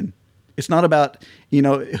to win? It's not about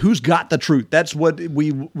who's got the truth. That's what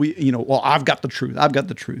we well, I've got the truth. I've got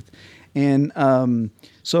the truth. And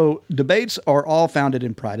so debates are all founded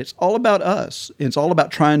in pride. It's all about us. It's all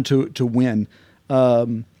about trying to win.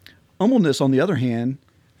 Humbleness, on the other hand,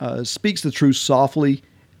 speaks the truth softly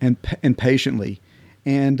and patiently.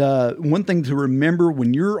 And one thing to remember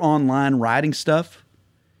when you're online writing stuff,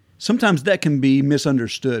 sometimes that can be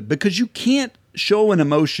misunderstood because you can't show an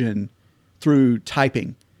emotion through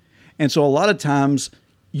typing. And so a lot of times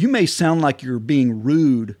you may sound like you're being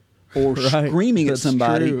rude or screaming at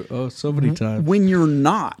somebody. True. Oh, so many times. When you're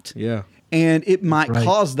not. Yeah. And it might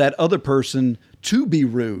cause that other person to be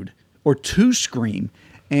rude or to scream.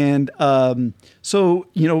 And so,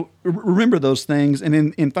 remember those things.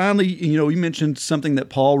 And finally, you mentioned something that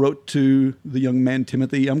Paul wrote to the young man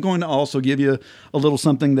Timothy. I'm going to also give you a little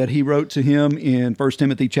something that he wrote to him in 1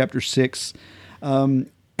 Timothy chapter 6.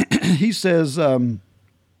 He says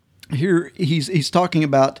here, he's talking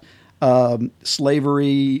about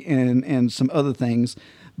slavery and some other things.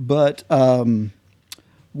 But one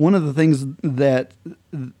of the things that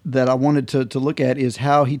I wanted to look at is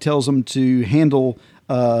how he tells them to handle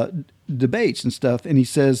debates and stuff. And he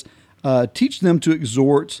says, teach them to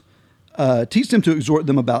exhort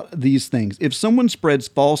them about these things. If someone spreads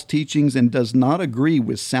false teachings and does not agree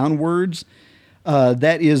with sound words,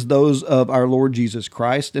 that is those of our Lord Jesus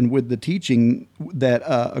Christ, and with the teaching that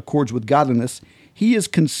accords with godliness, he is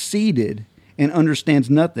conceited and understands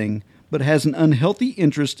nothing, but has an unhealthy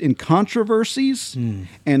interest in controversies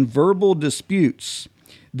and verbal disputes.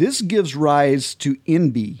 This gives rise to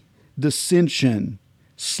envy, dissension,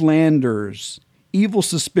 slanders, evil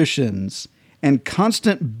suspicions, and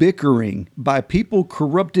constant bickering by people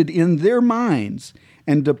corrupted in their minds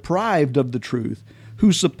and deprived of the truth,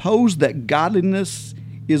 who suppose that godliness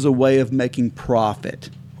is a way of making profit.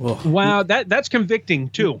 Wow, that's convicting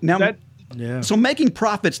too. Now, Yeah. so making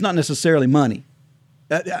profit's not necessarily money.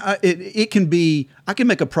 It can be. I can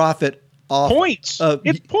make a profit off Points.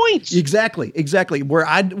 It's points. Exactly. Where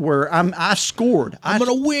I scored. I'm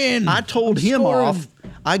gonna win. I told him scoring. off.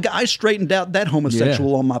 I straightened out that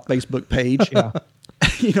homosexual on my Facebook page. Yeah.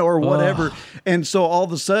 Or whatever. And so all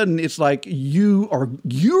of a sudden it's like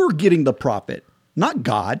you're getting the profit, not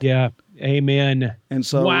God. Yeah. Amen. And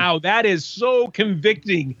so wow, that is so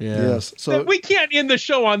convicting. Yeah. Yes. So We can't end the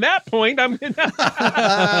show on that point. I mean,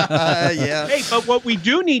 yeah. hey, but what we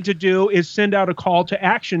do need to do is send out a call to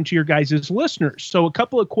action to your guys' listeners. So a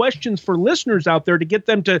couple of questions for listeners out there to get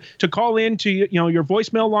them to call in to your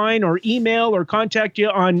voicemail line or email or contact you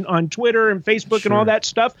on Twitter and Facebook and all that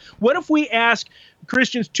stuff. What if we ask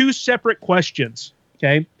Christians 2 separate questions?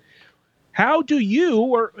 Okay. How do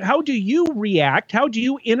you react? How do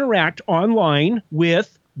you interact online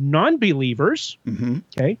with non-believers? Mm-hmm.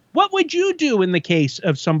 Okay. What would you do in the case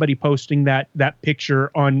of somebody posting that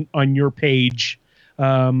picture on your page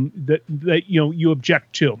that you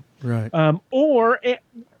object to? Right. Or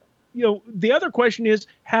the other question is,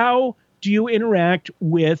 how do you interact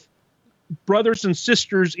with brothers and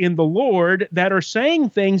sisters in the Lord that are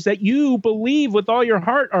saying things that you believe with all your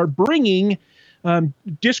heart are bringing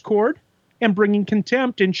discord and bringing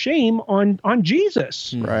contempt and shame on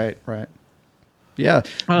Jesus? Right. Yeah.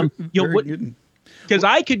 Because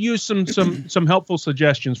I could use some helpful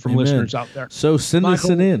suggestions from Amen. listeners out there. So send us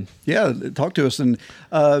an in. Yeah, talk to us. And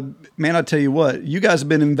man, I tell you what, you guys have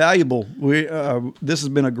been invaluable. This has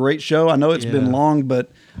been a great show. I know it's been long, but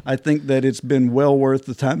I think that it's been well worth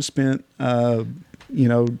the time spent.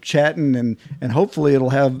 Chatting, and hopefully it'll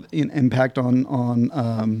have an impact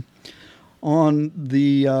on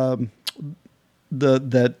the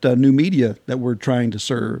new media that we're trying to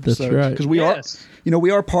serve. That's right. Because we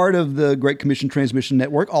are part of the Great Commission Transmission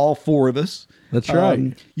Network, all 4 of us. That's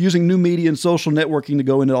right. Using new media and social networking to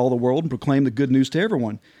go into all the world and proclaim the good news to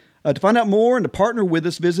everyone. To find out more and to partner with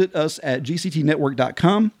us, visit us at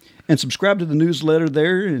gctnetwork.com and subscribe to the newsletter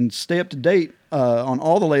there and stay up to date on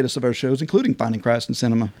all the latest of our shows, including Finding Christ in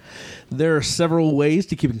Cinema. There are several ways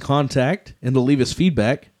to keep in contact and to leave us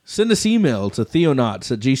feedback. Send us email to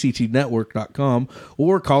theonauts@gctnetwork.com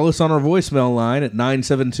or call us on our voicemail line at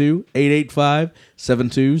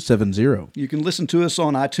 972-885-7270. You can listen to us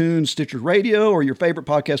on iTunes, Stitcher Radio, or your favorite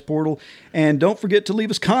podcast portal. And don't forget to leave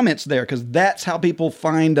us comments there, because that's how people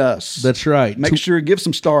find us. That's right. Make sure to give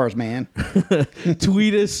some stars, man.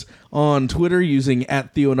 Tweet us on Twitter using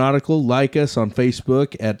 @Theonautical. Like us on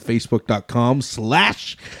Facebook at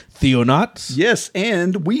facebook.com/Theonauts. Yes,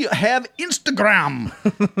 and we have Instagram.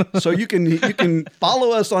 So you can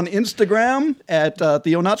follow us on Instagram at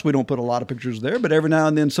Theonauts. We don't put a lot of pictures there, but every now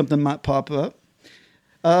and then something might pop up.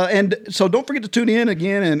 And so don't forget to tune in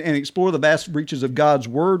again and explore the vast reaches of God's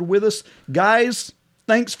Word with us. Guys,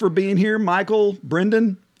 thanks for being here. Michael,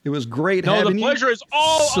 Brendan, it was great having you. The pleasure is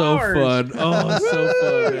all ours. Fun. Oh, so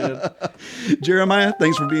fun, man. Jeremiah,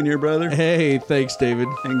 thanks for being here, brother. Hey, thanks, David.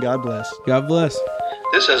 And God bless. God bless.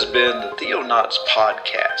 This has been the Theonauts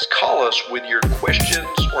Podcast. Call us with your questions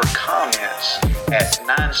or comments at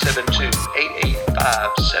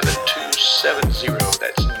 972-885-7270.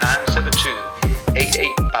 That's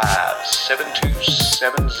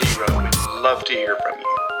 972-885-7270. We'd love to hear from you.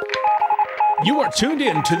 You are tuned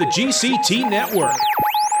in to the GCT Network.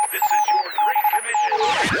 This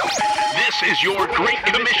is your Great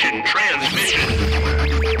Commission transmission.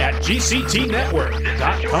 At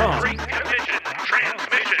GCTNetwork.com.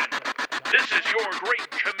 This is your Great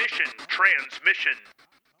Commission transmission.